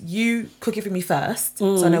taste, you cook it for me first,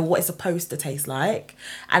 so I know what it's supposed to taste like,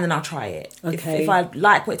 and then I'll try it. Okay. If I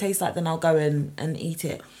like what it tastes like, then I'll go and eat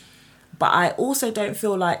it. But I also don't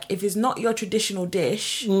feel like, if it's not your traditional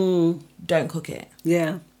dish, don't cook it.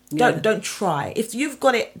 Yeah. Don't try. If you've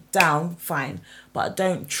got it down, fine, but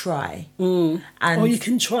don't try. And or you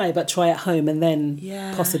can try, but try at home and then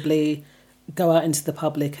possibly go out into the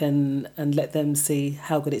public and let them see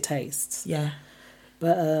how good it tastes. Yeah.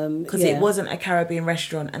 But because it wasn't a Caribbean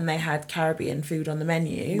restaurant and they had Caribbean food on the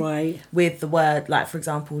menu, right? With the word, like, for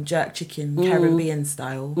example, jerk chicken, Caribbean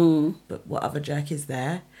style. But what other jerk is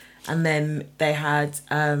there? And then they had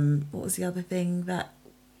what was the other thing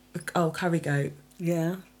curry goat.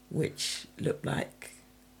 Yeah. Which looked like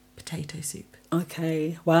potato soup.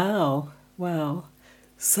 Okay. Wow.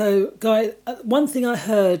 So, Guy, one thing I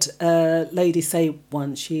heard a lady say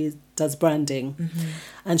once, she does branding,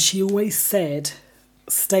 and she always said,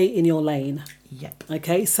 stay in your lane. Yep.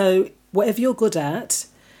 Okay, so whatever you're good at,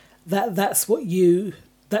 that's the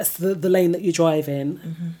lane that you drive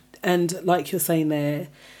in. And like you're saying there,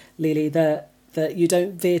 Lily, that you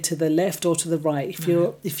don't veer to the left or to the right.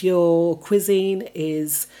 If your cuisine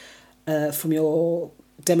is from your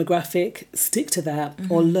demographic, stick to that,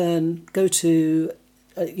 or go to,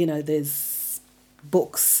 there's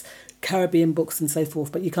books, Caribbean books and so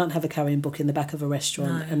forth, but you can't have a Caribbean book in the back of a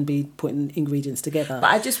restaurant and be putting ingredients together.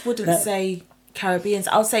 But I just wouldn't say Caribbeans.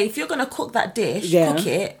 I would say, if you're going to cook that dish, cook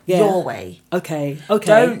it your way. Okay.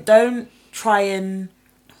 Don't try and...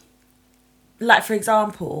 Like, for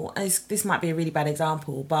example, this might be a really bad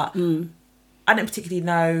example, but I don't particularly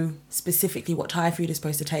know specifically what Thai food is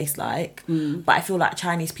supposed to taste like, but I feel like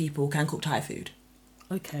Chinese people can cook Thai food.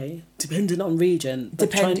 Okay, depending on region.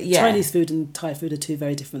 Chinese food and Thai food are two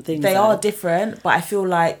very different things. They are different, but I feel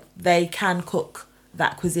like they can cook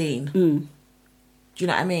that cuisine. Do you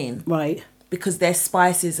know what I mean? Right. Because their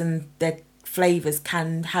spices and their flavours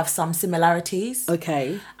can have some similarities.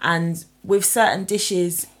 Okay. And with certain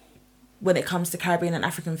dishes, when it comes to Caribbean and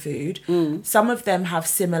African food, some of them have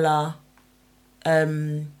similar,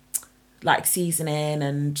 like seasoning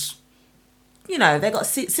and, you know, they got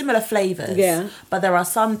similar flavours. Yeah. But there are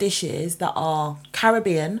some dishes that are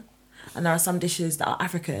Caribbean and there are some dishes that are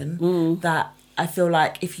African that I feel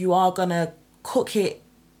like if you are going to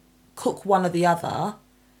cook one or the other,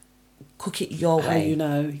 cook it your way. You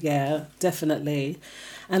know, yeah, definitely.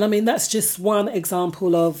 And I mean, that's just one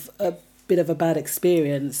example of a bit of a bad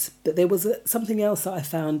experience. But there was something else that I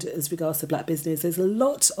found as regards to black business. There's a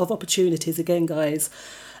lot of opportunities. Again, guys,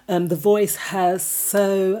 The Voice has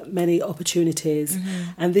so many opportunities.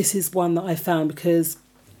 And this is one that I found because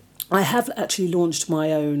I have actually launched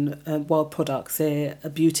my own wild products, a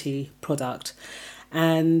beauty product.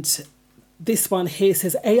 And this one here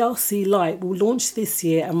says ARC Light will launch this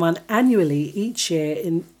year and run annually each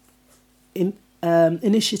year.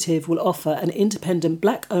 Initiative will offer an independent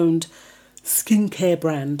black-owned skincare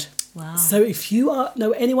brand. Wow. So if you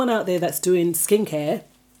know anyone out there that's doing skincare,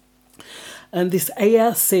 and this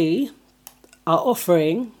ARC are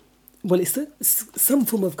offering, well, it's some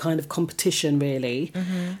form of kind of competition really,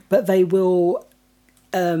 but they will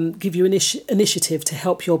give you initiative to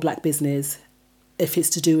help your black business if it's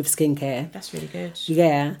to do with skincare. That's really good.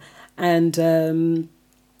 Yeah. And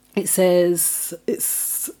it says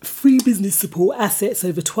it's free business support assets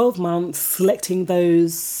over 12 months, selecting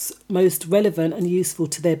those most relevant and useful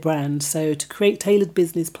to their brand. So to create tailored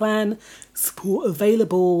business plan, support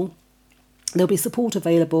available. There'll be support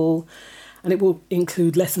available, and it will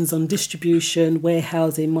include lessons on distribution,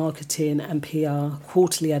 warehousing, marketing and PR,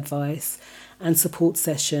 quarterly advice and support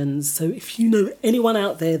sessions. So if you know anyone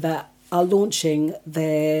out there that are launching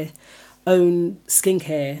their own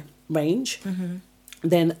skincare range,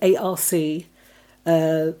 then ARC,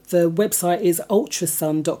 the website is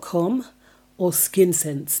ultrasun.com or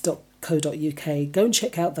skinsense.co.uk. Go and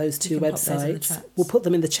check out those two websites. We'll put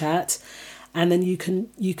them in the chat, and then you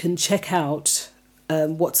can check out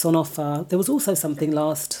what's on offer. There was also something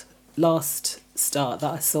last start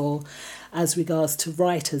that I saw as regards to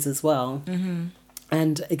writers as well.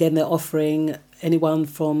 And again, they're offering anyone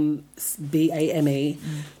from BAME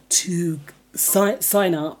to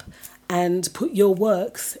sign up and put your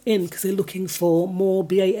works in, because they're looking for more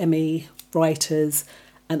BAME writers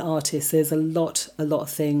and artists. There's a lot of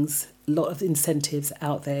things, a lot of incentives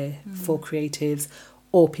out there for creatives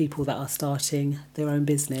or people that are starting their own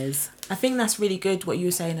business. I think that's really good what you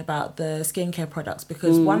were saying about the skincare products,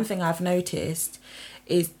 because one thing I've noticed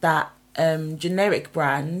is that generic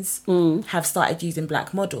brands have started using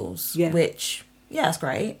black models, which, yeah, that's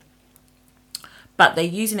great. But they're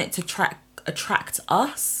using it to attract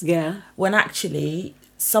us. Yeah. When actually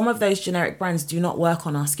some of those generic brands do not work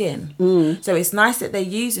on our skin. So it's nice that they're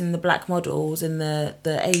using the black models and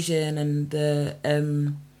the Asian and the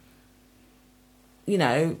you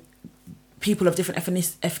know, people of different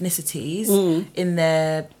ethnicities in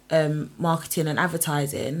their marketing and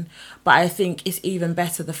advertising. But I think it's even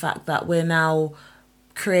better the fact that we're now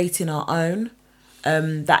creating our own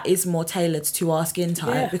that is more tailored to our skin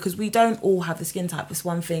type, because we don't all have the skin type. It's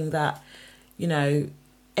one thing that, you know,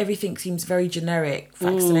 everything seems very generic.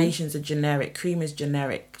 Vaccinations are generic, cream is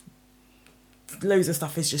generic, loads of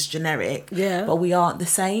stuff is just generic. Yeah. But we aren't the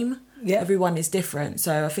same. Yeah. Everyone is different.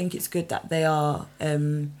 So I think it's good that they are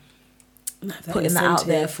putting that out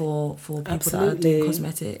there for people that are doing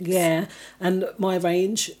cosmetics. Yeah. And my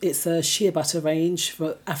range, it's a shea butter range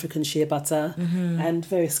for African shea butter and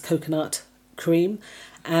various coconut cream.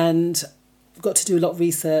 And I've got to do a lot of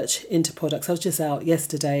research into products. I was just out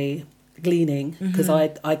yesterday gleaning, because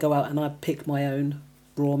I go out and I pick my own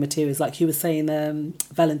raw materials. Like you were saying,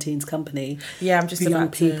 Valentine's Company. Yeah, I'm just for young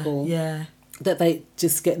about people. Yeah. That they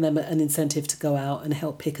just getting them an incentive to go out and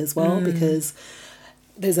help pick as well, because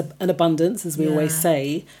there's an abundance, as we always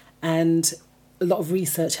say, and a lot of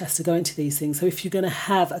research has to go into these things. So if you're going to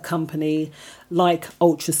have a company like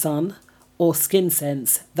Ultrasun or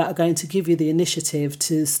SkinSense that are going to give you the initiative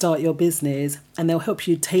to start your business, and they'll help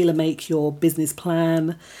you tailor make your business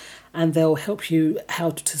plan, and they'll help you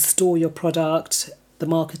how to store your product, the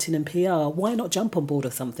marketing and PR, why not jump on board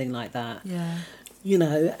or something like that? Yeah. You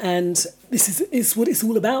know, and this is what it's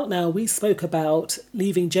all about now. We spoke about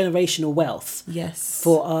leaving generational wealth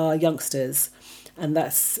for our youngsters, and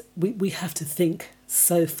that's we have to think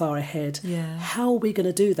so far ahead. Yeah. How are we going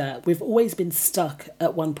to do that? We've always been stuck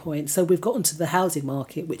at one point. So we've gotten to the housing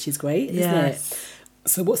market, which is great, isn't it?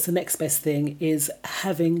 So what's the next best thing is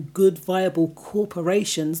having good, viable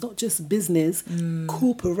corporations, not just business,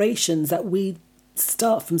 corporations that we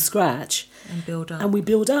start from scratch and build up. And we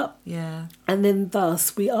build up. Yeah. And then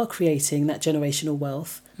thus we are creating that generational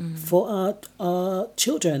wealth for our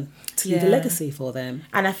children, to leave a legacy for them.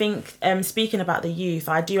 And I think, speaking about the youth,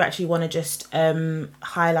 I do actually want to just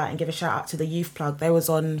highlight and give a shout out to the Youth Plug. They was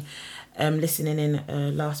on listening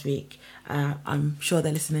in last week. I'm sure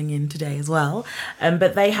they're listening in today as well.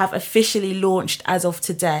 But they have officially launched as of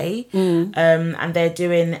today. And they're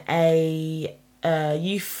doing a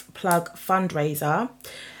Youth Plug fundraiser.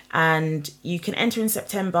 And you can enter in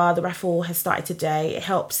September. The raffle has started today. It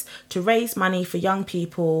helps to raise money for young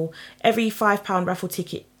people. Every £5 raffle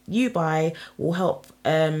ticket you buy will help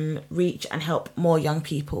reach and help more young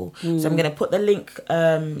people. So I'm going to put the link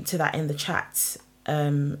to that in the chat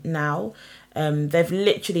now. They've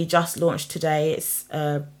literally just launched today. It's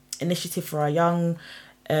an initiative for our young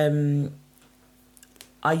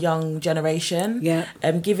generation.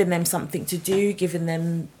 Giving them something to do, giving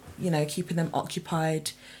them, keeping them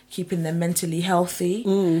occupied, keeping them mentally healthy.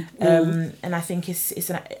 And I think it's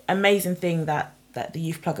an amazing thing that the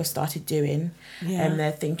Youth Plug have started doing. And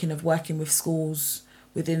they're thinking of working with schools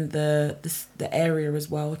within the area as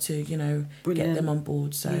well to, get them on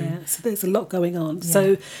board. So there's a lot going on.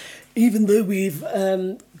 So even though we've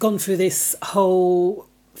gone through this whole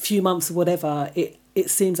few months or whatever, it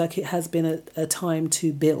seems like it has been a time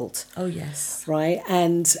to build. Oh, yes. Right?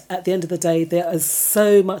 And at the end of the day, there is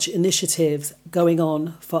so much initiatives going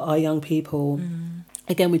on for our young people.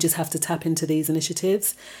 Again, we just have to tap into these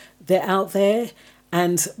initiatives. They're out there.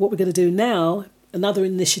 And what we're going to do now, another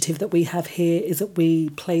initiative that we have here is that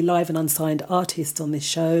we play live and unsigned artists on this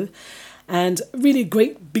show. And really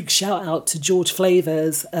great big shout out to George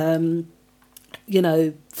Flavors,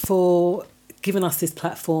 for giving us this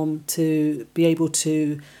platform to be able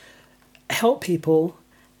to help people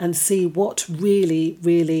and see what really,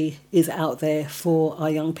 really is out there for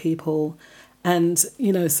our young people. And,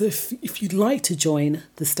 so if you'd like to join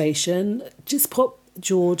the station, just pop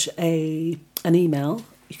George an email.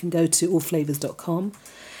 You can go to allflavors.com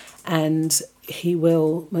and he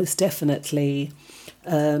will most definitely,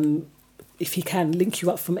 if he can, link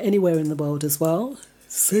you up from anywhere in the world as well.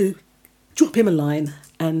 So drop him a line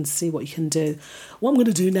and see what you can do. What I'm going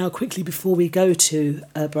to do now quickly before we go to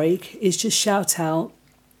a break is just shout out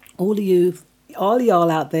all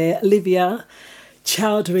y'all out there, Olivia,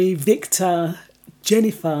 Chowdhury, Victor,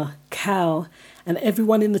 Jennifer, Cal, and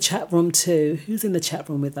everyone in the chat room too. Who's in the chat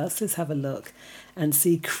room with us? Let's have a look and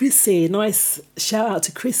see. Chrissy, nice shout out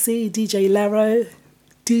to Chrissy, DJ Laro,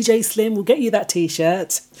 DJ Slim, we'll get you that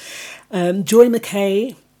t-shirt. Joy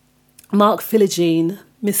McKay, Mark Philogene,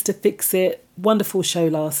 Mr. Fixit, wonderful show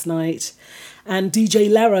last night. And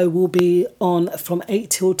DJ Laro will be on from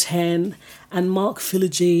 8 till 10 and Mark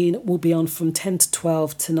Philogene will be on from 10 to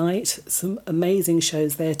 12 tonight. Some amazing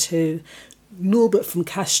shows there too. Norbert from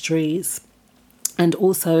Castries. And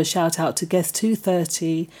also a shout out to Guest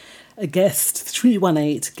 230, Guest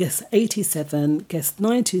 318, Guest 87, Guest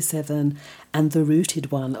 927 and The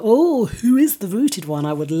Rooted One. Oh, who is The Rooted One?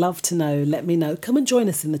 I would love to know. Let me know. Come and join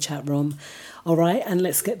us in the chat room. All right, and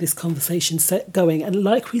let's get this conversation going. And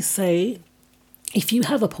like we say, if you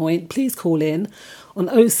have a point, please call in on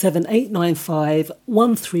 07895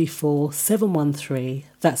 134 713.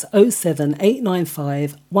 That's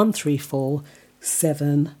 07895 134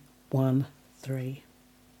 713.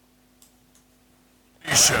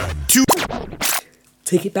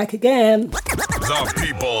 Take it back again. The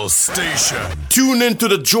People's Station. Tune into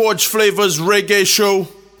the George Flavors Reggae Show.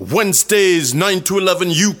 Wednesdays 9 to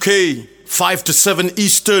 11 UK. 5 to 7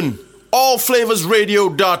 Eastern.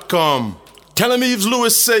 Allflavorsradio.com. Tell him Yves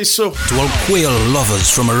Lewis say so. To all quail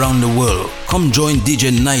lovers from around the world, come join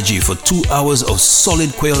DJ Naiji for 2 hours of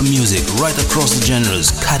solid quail music right across the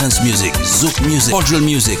genres. Cadence music, zouk music, cordial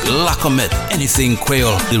music, lacomet, anything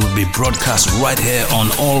quail. It will be broadcast right here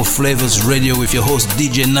on All Flavors Radio with your host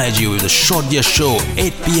DJ Naiji with a short year show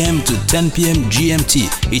 8 p.m. to 10 p.m. GMT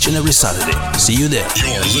each and every Saturday. See you there.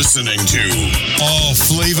 You're listening to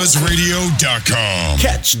allflavorsradio.com.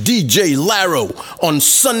 Catch DJ Laro on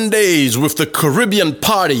Sundays with the Caribbean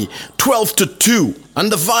Party 12 to 2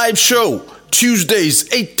 and the Vibe Show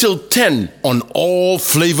Tuesdays 8 till 10 on All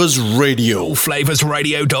Flavors Radio.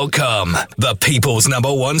 Allflavorsradio.com, the people's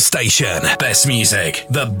 #1 station. Best music,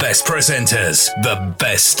 the best presenters, the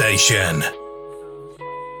best station.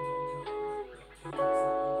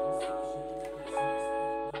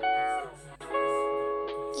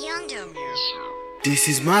 This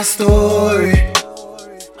is my story.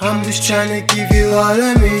 I'm just trying to give you all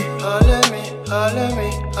of me.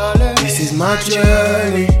 This is my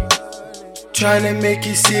journey. Trying to make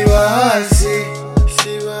you see what I see.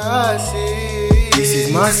 This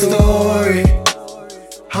is my story.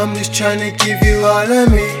 I'm just trying to give you all of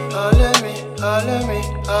me. All of me, all of me,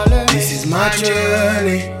 all of me. This is my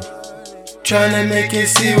journey. Trying to make it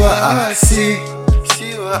see what I see.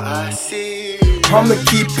 See what I see. I'ma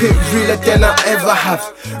keep it realer than I ever have.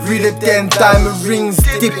 Realer than diamond rings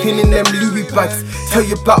dipping in them Louis bags. Tell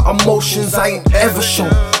you about emotions I ain't ever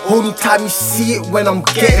shown. Only time you see it when I'm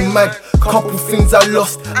getting mad. Couple things I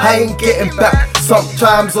lost, I ain't getting back.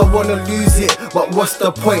 Sometimes I wanna lose it, but what's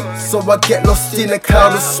the point? So I get lost in a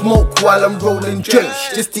cloud of smoke while I'm rolling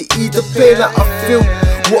drenched, just to ease the pain that I feel.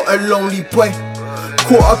 What a lonely boy.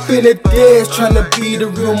 Caught up in a daze, trying to be the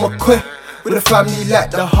real McCoy. With a family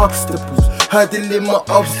like the Huxtables, hurdling my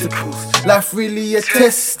obstacles. Life really a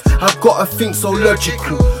test, I gotta think so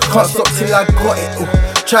logical. Can't stop till I got it all.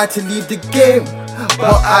 Try to leave the game,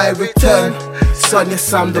 but I return. Son,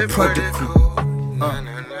 yes, I'm the prodigal.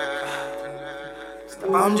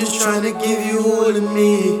 I'm just trying to give you all of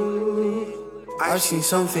me. I've seen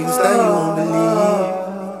some things that you won't believe.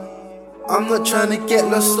 I'm not trying to get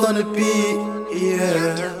lost on a beat,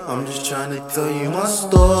 yeah. I'm just trying to tell you my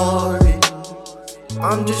story.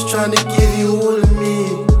 I'm just trying to give you all of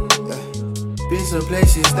me, yeah. Been some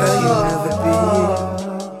places that you'll never be,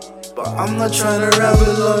 but I'm not trying to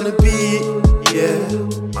ramble on a beat, yeah.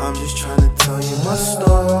 I'm just trying to tell you my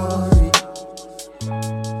story.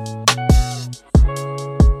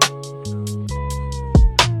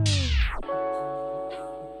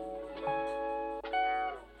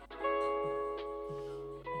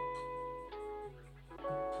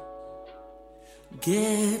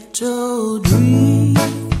 Ghetto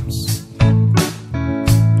dreams,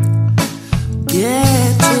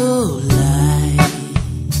 ghetto life,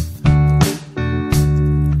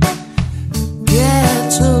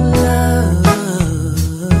 ghetto love,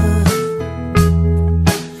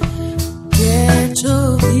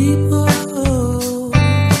 ghetto people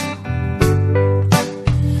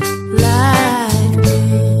like me.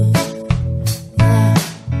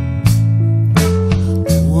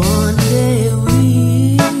 One day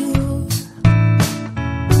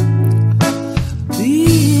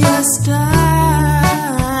be a star.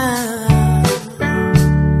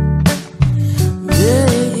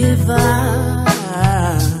 If I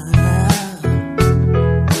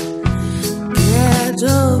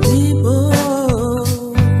ghetto people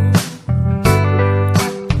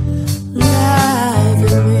like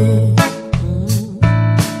me,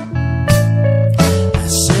 I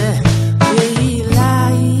said daily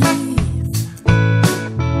life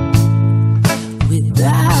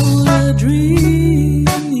without a dream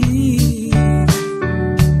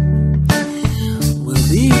will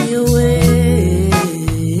be a waste.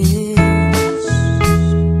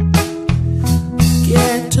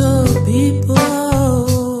 Ghetto people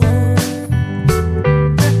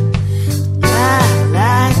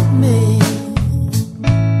like me.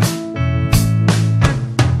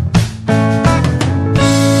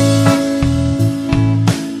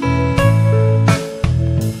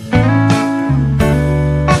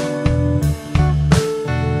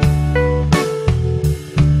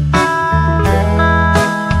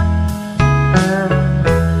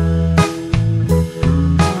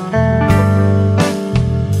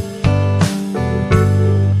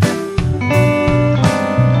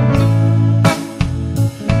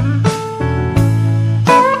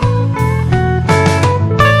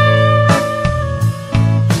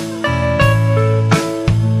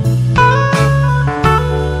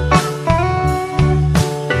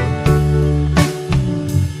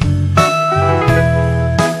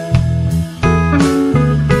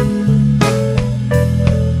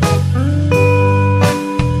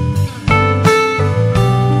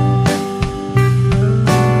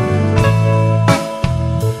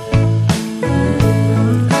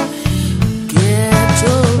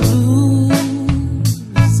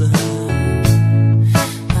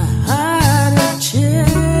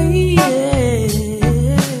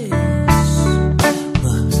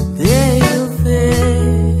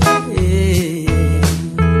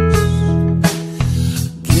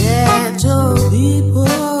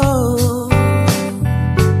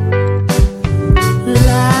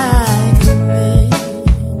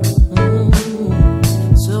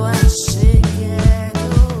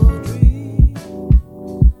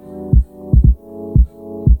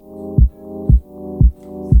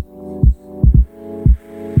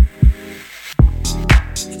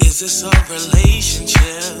 Is this a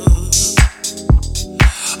relationship?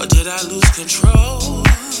 Or did I lose control?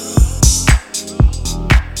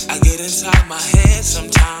 I get inside my head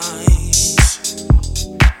sometimes.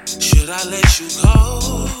 Should I let you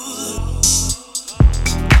go?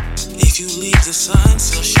 If you leave, the sun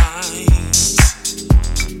still shines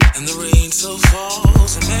and the rain still falls.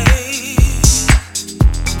 resume.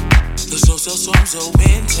 The social storms of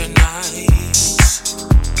winter nights.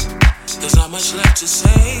 There's not much left to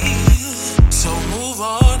say. So move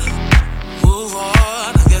on, move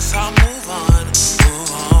on. I guess I'll move on,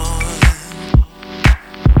 move on.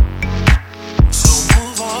 So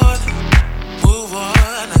move on, move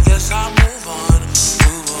on. I guess I'll move on,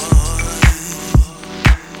 move on.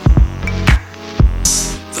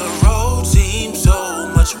 The road seems so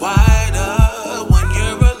much wider when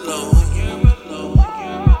you're alone.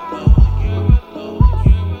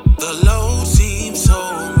 The load seems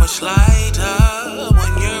so much lighter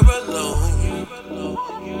when you're alone.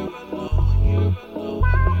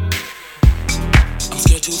 I'm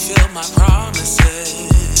scared to feel my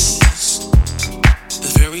promises. The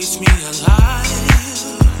fairies me alive.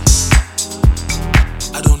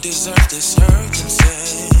 I don't deserve this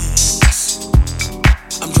circumstance.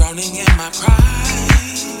 I'm drowning in my pride,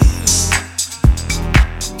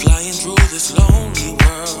 flying through this lonely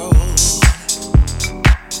world.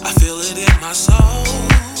 I feel it in my soul.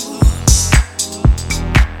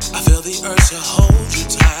 I feel the urge to hold you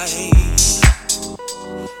tight,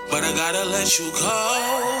 but I gotta let you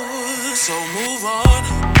go. So move on,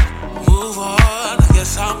 move on. I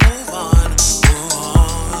guess I'll move on, move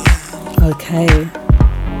on. Okay.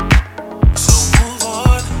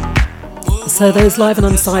 So those live and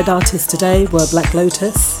on-side artists today were Black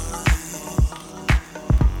Lotus,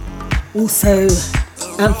 also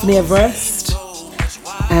Anthony Everest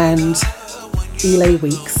and Elay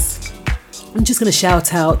Weeks. I'm just going to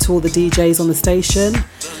shout out to all the DJs on the station.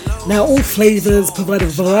 Now, All Flavors provide a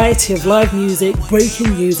variety of live music,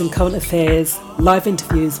 breaking news and current affairs, live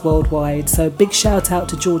interviews worldwide. So big shout out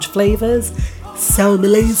to George Flavors, Sal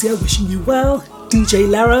Malaysia, wishing you well, DJ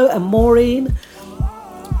Laro and Maureen,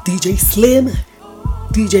 DJ Slim,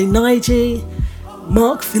 DJ Nige,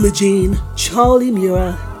 Mark Philogene, Charlie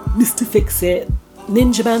Muir, Mr. Fixit,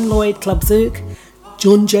 Ninja Man Lloyd, Club Zook,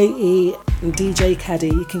 John J.E. and DJ Caddy.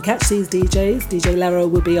 You can catch these DJs. DJ Laro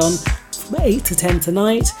will be on from 8 to 10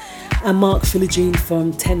 tonight and Mark Philogene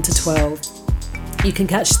from 10 to 12. You can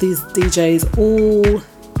catch these DJs all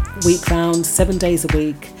week round, 7 days a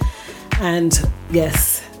week. And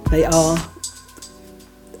yes, they are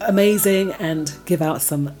amazing and give out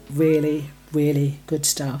some really, really good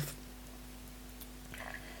stuff.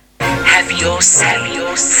 Have your say.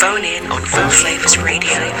 Phone in on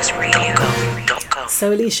allflavorsradio.com.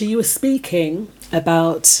 So Alicia, you were speaking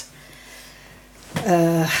about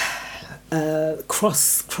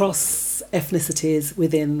cross ethnicities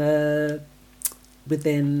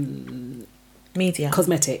within media,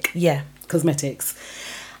 cosmetics,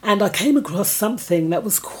 and I came across something that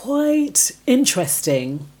was quite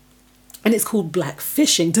interesting, and it's called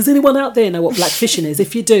blackfishing. Does anyone out there know what blackfishing is?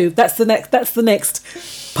 If you do, that's the next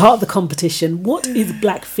part of the competition. What is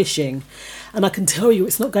blackfishing? And I can tell you,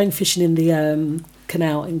 it's not going fishing in the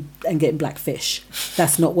canal and getting blackfish.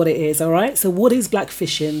 That's not what it is. All right. So what is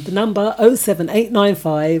blackfishing? The number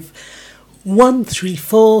 07895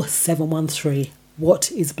 134 713.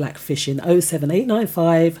 What is blackfishing?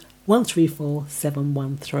 07895 134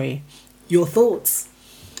 713. Your thoughts?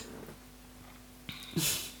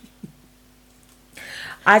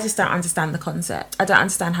 I just don't understand the concept. I don't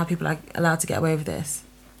understand how people are allowed to get away with this.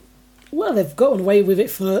 Well, they've gotten away with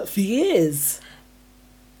it for years.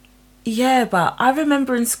 Yeah, but I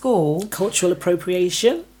remember in school... Cultural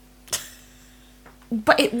appropriation.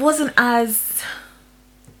 But it wasn't as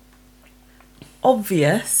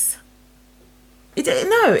obvious. It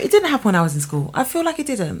didn't happen when I was in school. I feel like it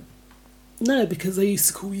didn't. No, because they used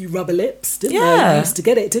to call you rubber lips, didn't Yeah. they? You used to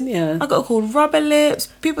get it, didn't you? I got called rubber lips.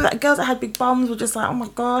 Girls that had big bums were just like, oh my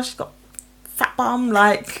gosh, she's got fat bum.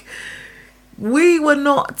 Like, we were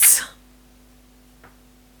not...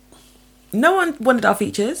 No one wanted our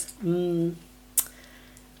features. Mm.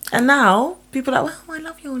 And now, people are like, well, I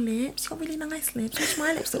love your lips. You've got really nice lips. I wish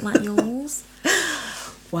my lips look like yours.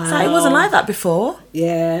 Wow. So it wasn't like that before.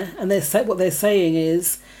 Yeah, and what they're saying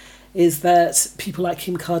is that people like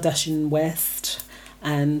Kim Kardashian West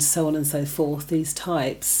and so on and so forth, these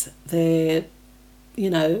types, they're,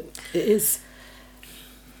 it is...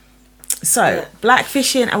 So,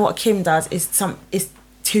 blackfishing and what Kim does is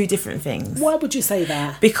two different things. Why would you say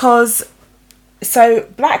that? Because, so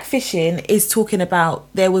blackfishing is talking about,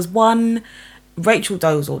 there was one, Rachel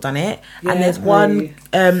Dolezal done it, Yeah, and there's one,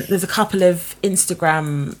 there's a couple of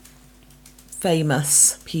Instagram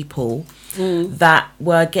famous people that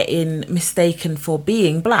were getting mistaken for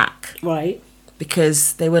being black. Right.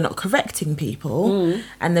 Because they were not correcting people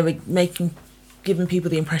and they were giving people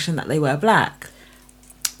the impression that they were black.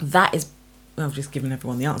 That is, well, I've just given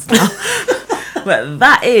everyone the answer now. But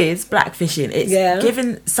that is blackfishing. It's Yeah.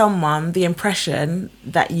 giving someone the impression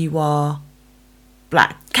that you are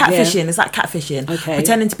black. Catfishing is like catfishing. Okay.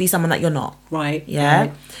 Pretending to be someone that you're not. Right. Yeah.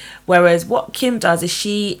 Right. Whereas what Kim does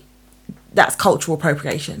is that's cultural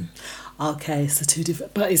appropriation. Okay, so two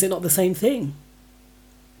different. But is it not the same thing?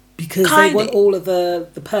 Because Kinda. they want all of the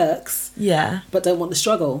perks, Yeah. but don't want the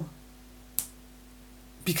struggle.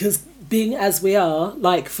 Because being as we are,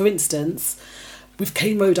 like for instance, we've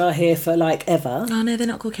cane rode our hair for like ever. Oh no, they're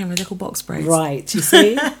not called cameras, they're called box braids. Right, you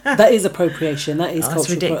see? That is appropriation. That is Oh, it's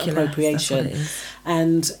cultural ridiculous. appropriation. That's what it is.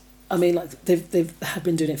 And I mean, like they have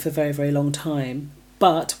been doing it for a very, very long time.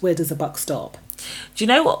 But where does the buck stop? Do you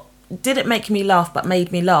know what didn't make me laugh but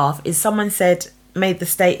made me laugh is someone made the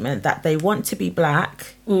statement that they want to be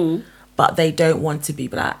black, but they don't want to be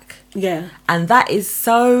black. Yeah. And that is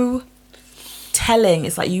so telling.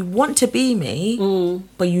 It's like you want to be me,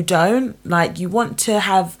 but you don't. Like you want to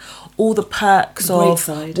have all the perks The great of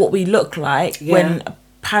side. what we look like Yeah. when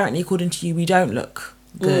apparently according to you we don't look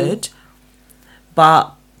good.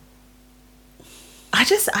 But I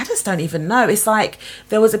just don't even know. It's like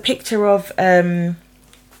there was a picture of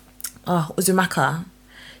Uzumaki.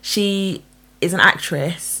 She is an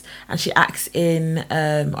actress and she acts in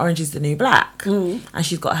Orange is the New Black, and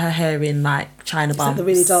she's got her hair in like China bumps. the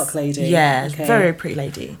really dark lady? Yeah, Okay. very pretty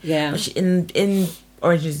lady. Yeah. But she, in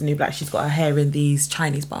Orange is the New Black, she's got her hair in these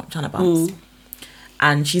China bumps,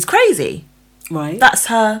 and she's crazy. Right. That's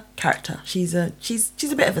her character. She's a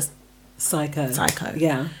bit of a Psycho.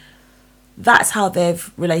 Yeah. That's how they've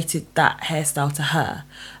related that hairstyle to her.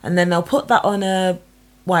 And then they'll put that on a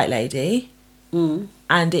white lady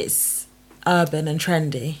and it's urban and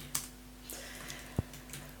trendy.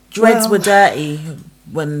 Dreads were dirty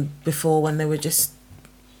before when they were just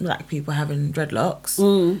black people having dreadlocks.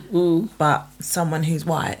 But someone who's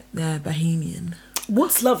white, they're bohemian.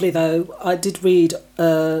 What's lovely though, I did read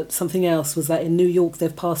something else, was that in New York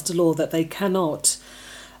they've passed a law that they cannot,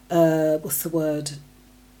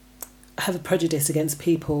 have a prejudice against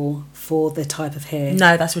people for their type of hair.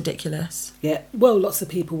 No, that's ridiculous. Yeah, well, lots of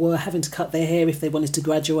people were having to cut their hair if they wanted to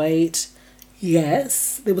graduate.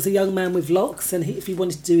 Yes, there was a young man with locks, and if he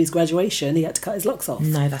wanted to do his graduation, he had to cut his locks off.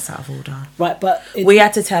 No, that's out of order. Right, but we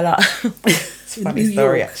had to tell our it's a funny New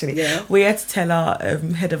story York, actually. yeah. We had to tell our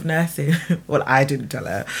head of nursing. Well, I didn't tell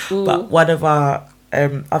her, but one of our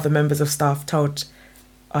other members of staff told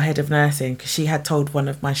our head of nursing, because she had told one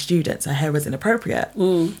of my students her hair was inappropriate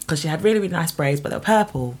because she had really, really nice braids, but they were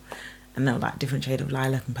purple, and they were like different shade of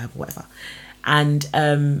lilac and purple, whatever.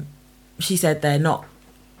 And she said they're not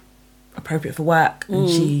appropriate for work, and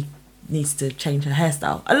she needs to change her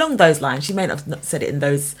hairstyle along those lines. She may not have not said it in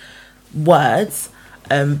those words,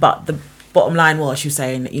 but the bottom line was she was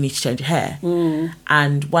saying that you need to change your hair.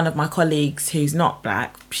 And one of my colleagues who's not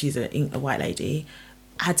black, she's a white lady,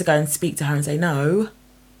 had to go and speak to her and say, no,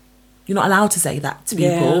 you're not allowed to say that to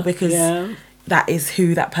people because that is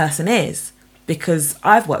who that person is. Because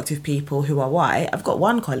I've worked with people who are white. I've got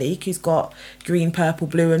one colleague who's got green, purple,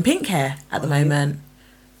 blue and pink hair at the moment.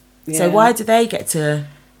 Yeah. So why do they get to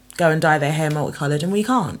go and dye their hair multicoloured and we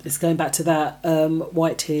can't? It's going back to that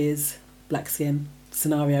white tears, black skin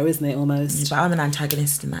scenario, isn't it, almost? But I'm an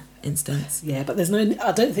antagonist in that instance. Yeah, but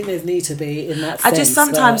I don't think there's need to be in that I sense. just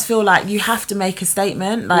sometimes feel like you have to make a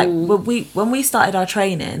statement. Like when we started our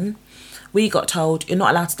training, we got told you're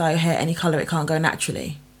not allowed to dye your hair any colour, it can't go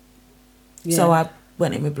naturally. Yeah. So I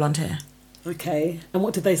went in with blonde hair. Okay, and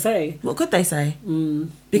what did they say? What could they say?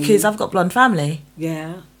 Because I've got blonde family.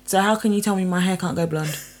 Yeah. So how can you tell me my hair can't go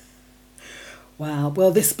blonde? Wow. Well,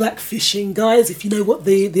 this blackfishing, guys, if you know what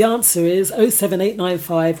the answer is,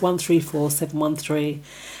 07895 134 713.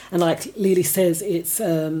 And like Lily says, it's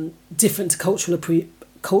different to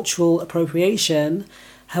cultural appropriation.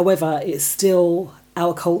 However, it's still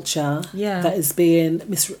our culture that is being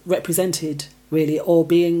misrepresented, really, or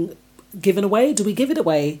being given away. Do we give it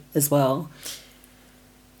away as well?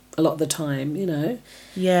 A lot of the time, you know.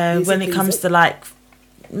 Yeah, These when are it things comes that- to like,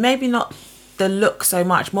 maybe not the look so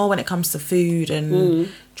much, more when it comes to food and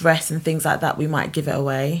dress and things like that, we might give it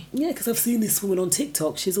away. Yeah, because I've seen this woman on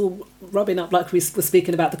TikTok. She's all rubbing up, like we were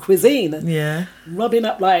speaking about the cuisine. Yeah. Rubbing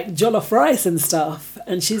up like jollof rice and stuff.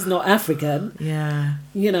 And she's not African. Yeah.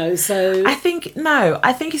 You know, so... I think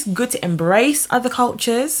it's good to embrace other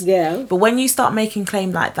cultures. Yeah. But when you start making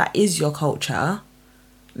claim like that is your culture,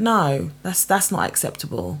 no, that's not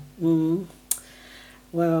acceptable.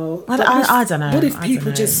 Well... I don't know. What if I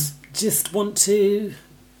people don't know. just want to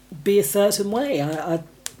be a certain way?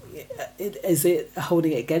 Is it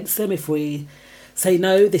holding it against them if we say,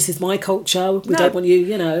 no, this is my culture, we don't want you,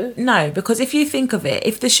 you know? No, because if you think of it,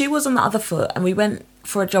 if the shoe was on the other foot and we went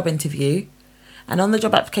for a job interview and on the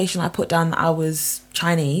job application I put down that I was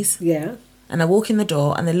Chinese. Yeah. And I walk in the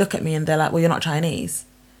door and they look at me and they're like, well, you're not Chinese.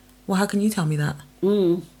 Well, how can you tell me that?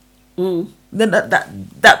 Then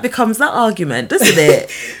that becomes that argument, doesn't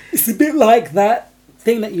it? It's a bit like that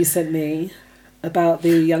thing that you sent me about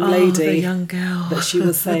the young lady, the young girl, that she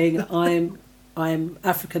was saying, I'm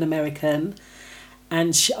African American,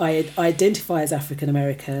 and I identify as African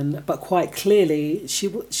American, but quite clearly she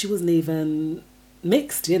wasn't even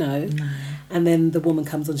mixed, you know. No. And then the woman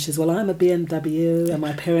comes on, she says, well, I'm a BMW and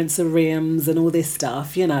my parents are Rims and all this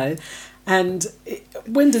stuff, you know. And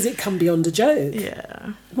when does it come beyond a joke?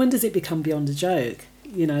 Yeah. When does it become beyond a joke?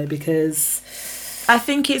 You know, because I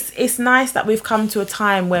think it's nice that we've come to a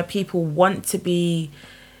time where people want to be,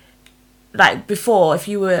 like before, if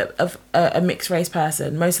you were a mixed race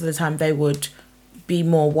person, most of the time they would be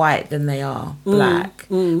more white than they are black,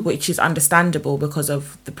 which is understandable because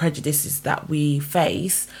of the prejudices that we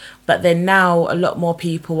face. But then now a lot more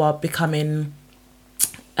people are becoming,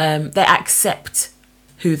 they accept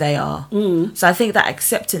who they are. So I think that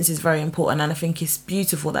acceptance is very important, and I think it's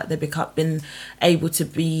beautiful that they've been able to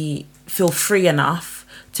feel free enough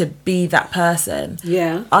to be that person.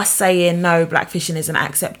 Yeah. Us saying no, blackfishing isn't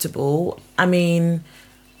acceptable, I mean,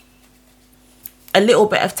 a little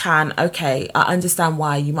bit of tan, okay, I understand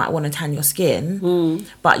why you might want to tan your skin,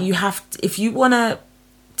 but you have to, if you want to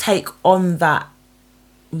take on that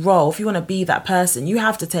role, if you want to be that person, you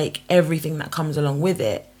have to take everything that comes along with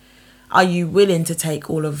it. Are you willing to take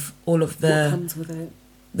all of the what comes with it?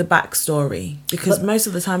 The backstory? Because most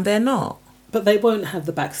of the time they're not. But they won't have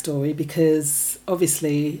the backstory because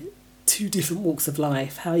obviously two different walks of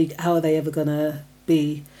life. How are they ever gonna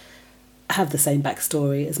have the same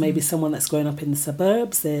backstory as maybe someone that's grown up in the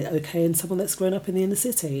suburbs? They're okay, and someone that's grown up in the inner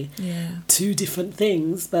city. Yeah. Two different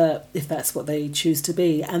things, but if that's what they choose to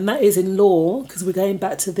be, and that is in law, because we're going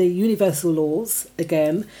back to the universal laws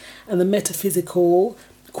again, and the metaphysical,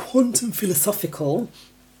 quantum philosophical,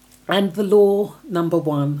 and the law number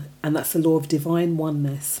one, and that's the law of divine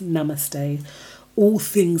oneness. Namaste. All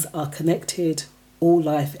things are connected. All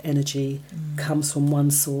life energy comes from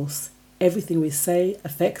one source. Everything we say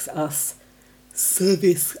affects us.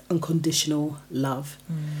 Service, unconditional love.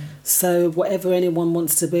 So whatever anyone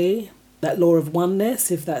wants to be, that law of oneness,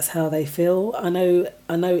 if that's how they feel. I know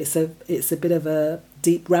it's a bit of a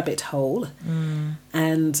deep rabbit hole,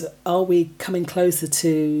 and are we coming closer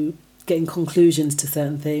to getting conclusions to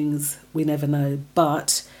certain things? We never know,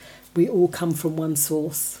 but we all come from one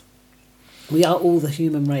source. We are all the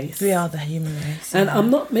human race. We are the human race. And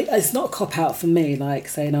it's not a cop out for me, like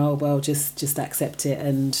saying, oh well, just accept it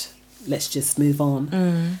and let's just move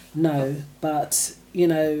on. No, but you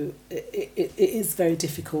know, it is very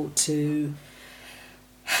difficult to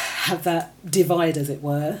have that divide, as it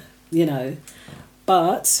were, you know.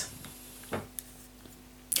 But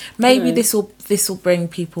maybe this will bring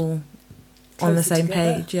people on the same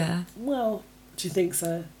together. page. Yeah. Well, do you think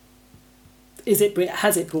so?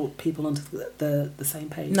 Has it brought people onto the same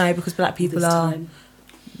page? No, because black people this are time?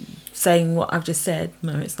 saying what I've just said.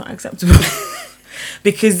 No, it's not acceptable.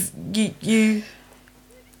 Because you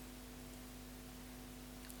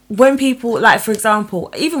when people, like, for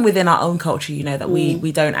example, even within our own culture, you know, that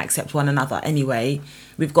we don't accept one another anyway.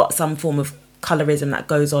 We've got some form of colorism that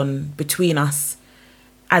goes on between us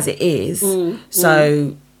as it is.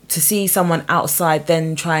 So to see someone outside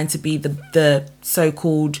then trying to be the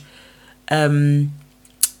so-called because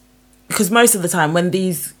most of the time when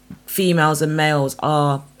these females and males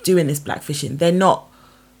are doing this blackfishing, they're not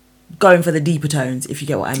going for the deeper tones, if you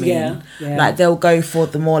get what I mean. Yeah. Like they'll go for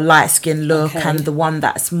the more light-skinned look and the one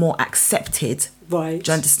that's more accepted. Right.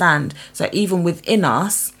 Do you understand? So even within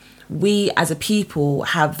us, we as a people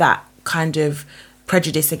have that kind of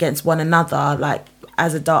prejudice against one another. Like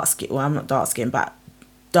as a I'm not dark-skinned, but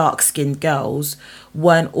dark-skinned girls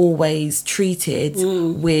weren't always treated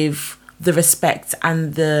with the respect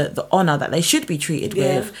and the honour that they should be treated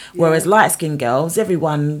with. Whereas light-skinned girls,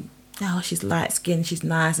 everyone, oh, she's light-skinned, she's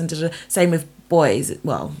nice, and same with boys.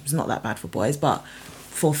 Well, it's not that bad for boys, but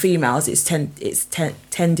for females, it's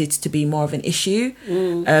tended to be more of an issue.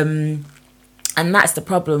 And that's the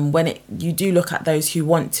problem when you do look at those who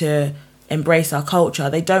want to embrace our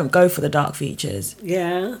culture. They don't go for the dark features.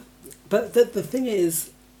 Yeah, but the thing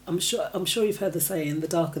is, I'm sure you've heard the saying, the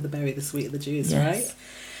darker the berry, the sweeter the juice, right?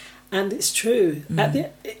 And it's true. And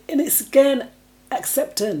it's again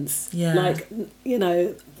acceptance. Yeah. Like, you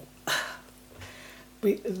know,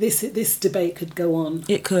 this debate could go on.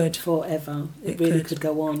 It could forever. It really could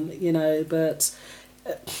go on. You know, but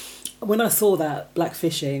when I saw that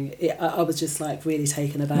blackfishing, I was just like really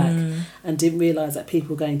taken aback and didn't realise that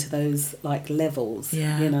people were going to those like levels.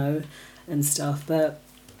 Yeah. You know, and stuff. But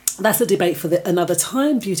that's a debate for another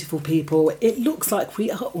time, beautiful people. It looks like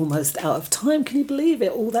we are almost out of time. Can you believe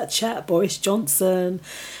it? All that chat, Boris Johnson,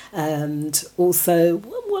 and also,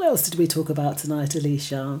 what else did we talk about tonight,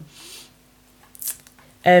 Alicia?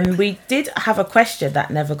 We did have a question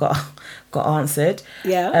that never got answered.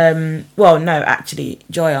 Yeah. Well, no, actually,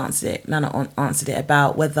 Joy answered it. Nana answered it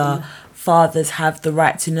about whether fathers have the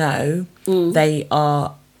right to know they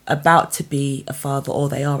are about to be a father or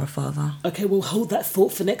they are a father. Okay, we'll hold that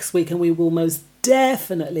thought for next week and we will most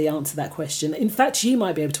definitely answer that question. In fact, you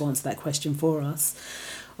might be able to answer that question for us.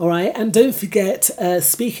 All right, and don't forget,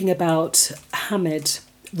 speaking about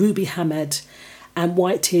Ruby Hamed, and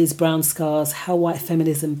White Tears, Brown Scars, How White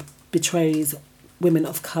Feminism Betrays Women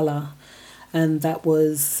of Colour. And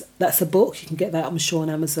that's a book. You can get that, I'm sure, on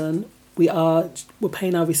Amazon. We're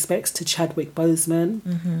paying our respects to Chadwick Boseman,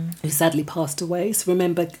 who sadly passed away. So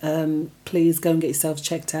remember, please go and get yourselves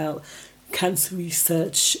checked out,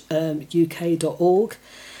 cancerresearchuk.org.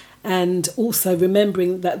 And also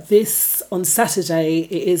remembering that this, on Saturday,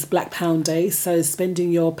 it is Black Pound Day. So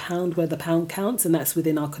spending your pound where the pound counts, and that's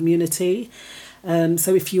within our community.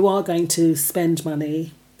 So if you are going to spend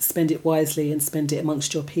money, spend it wisely and spend it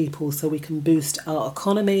amongst your people so we can boost our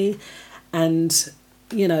economy and,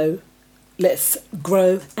 let's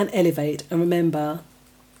grow and elevate. And remember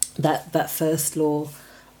that first law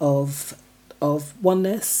of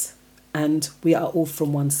oneness, and we are all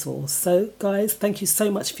from one source. So guys, thank you so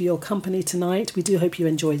much for your company tonight. We do hope you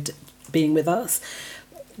enjoyed being with us.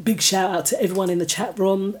 Big shout out to everyone in the chat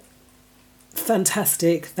room.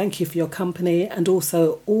 Fantastic. Thank you for your company, and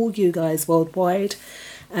also all you guys worldwide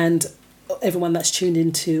and everyone that's tuned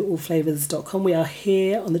into allflavors.com. We are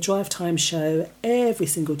here on the Drive Time Show every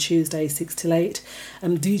single Tuesday, 6 till 8.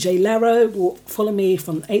 DJ Laro will follow me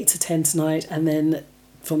from 8 to 10 tonight, and then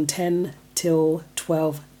from 10 till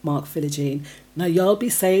 12, Mark Philogene. Now y'all be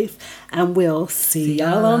safe, and we'll see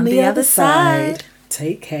y'all on the other side.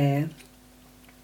 Take care.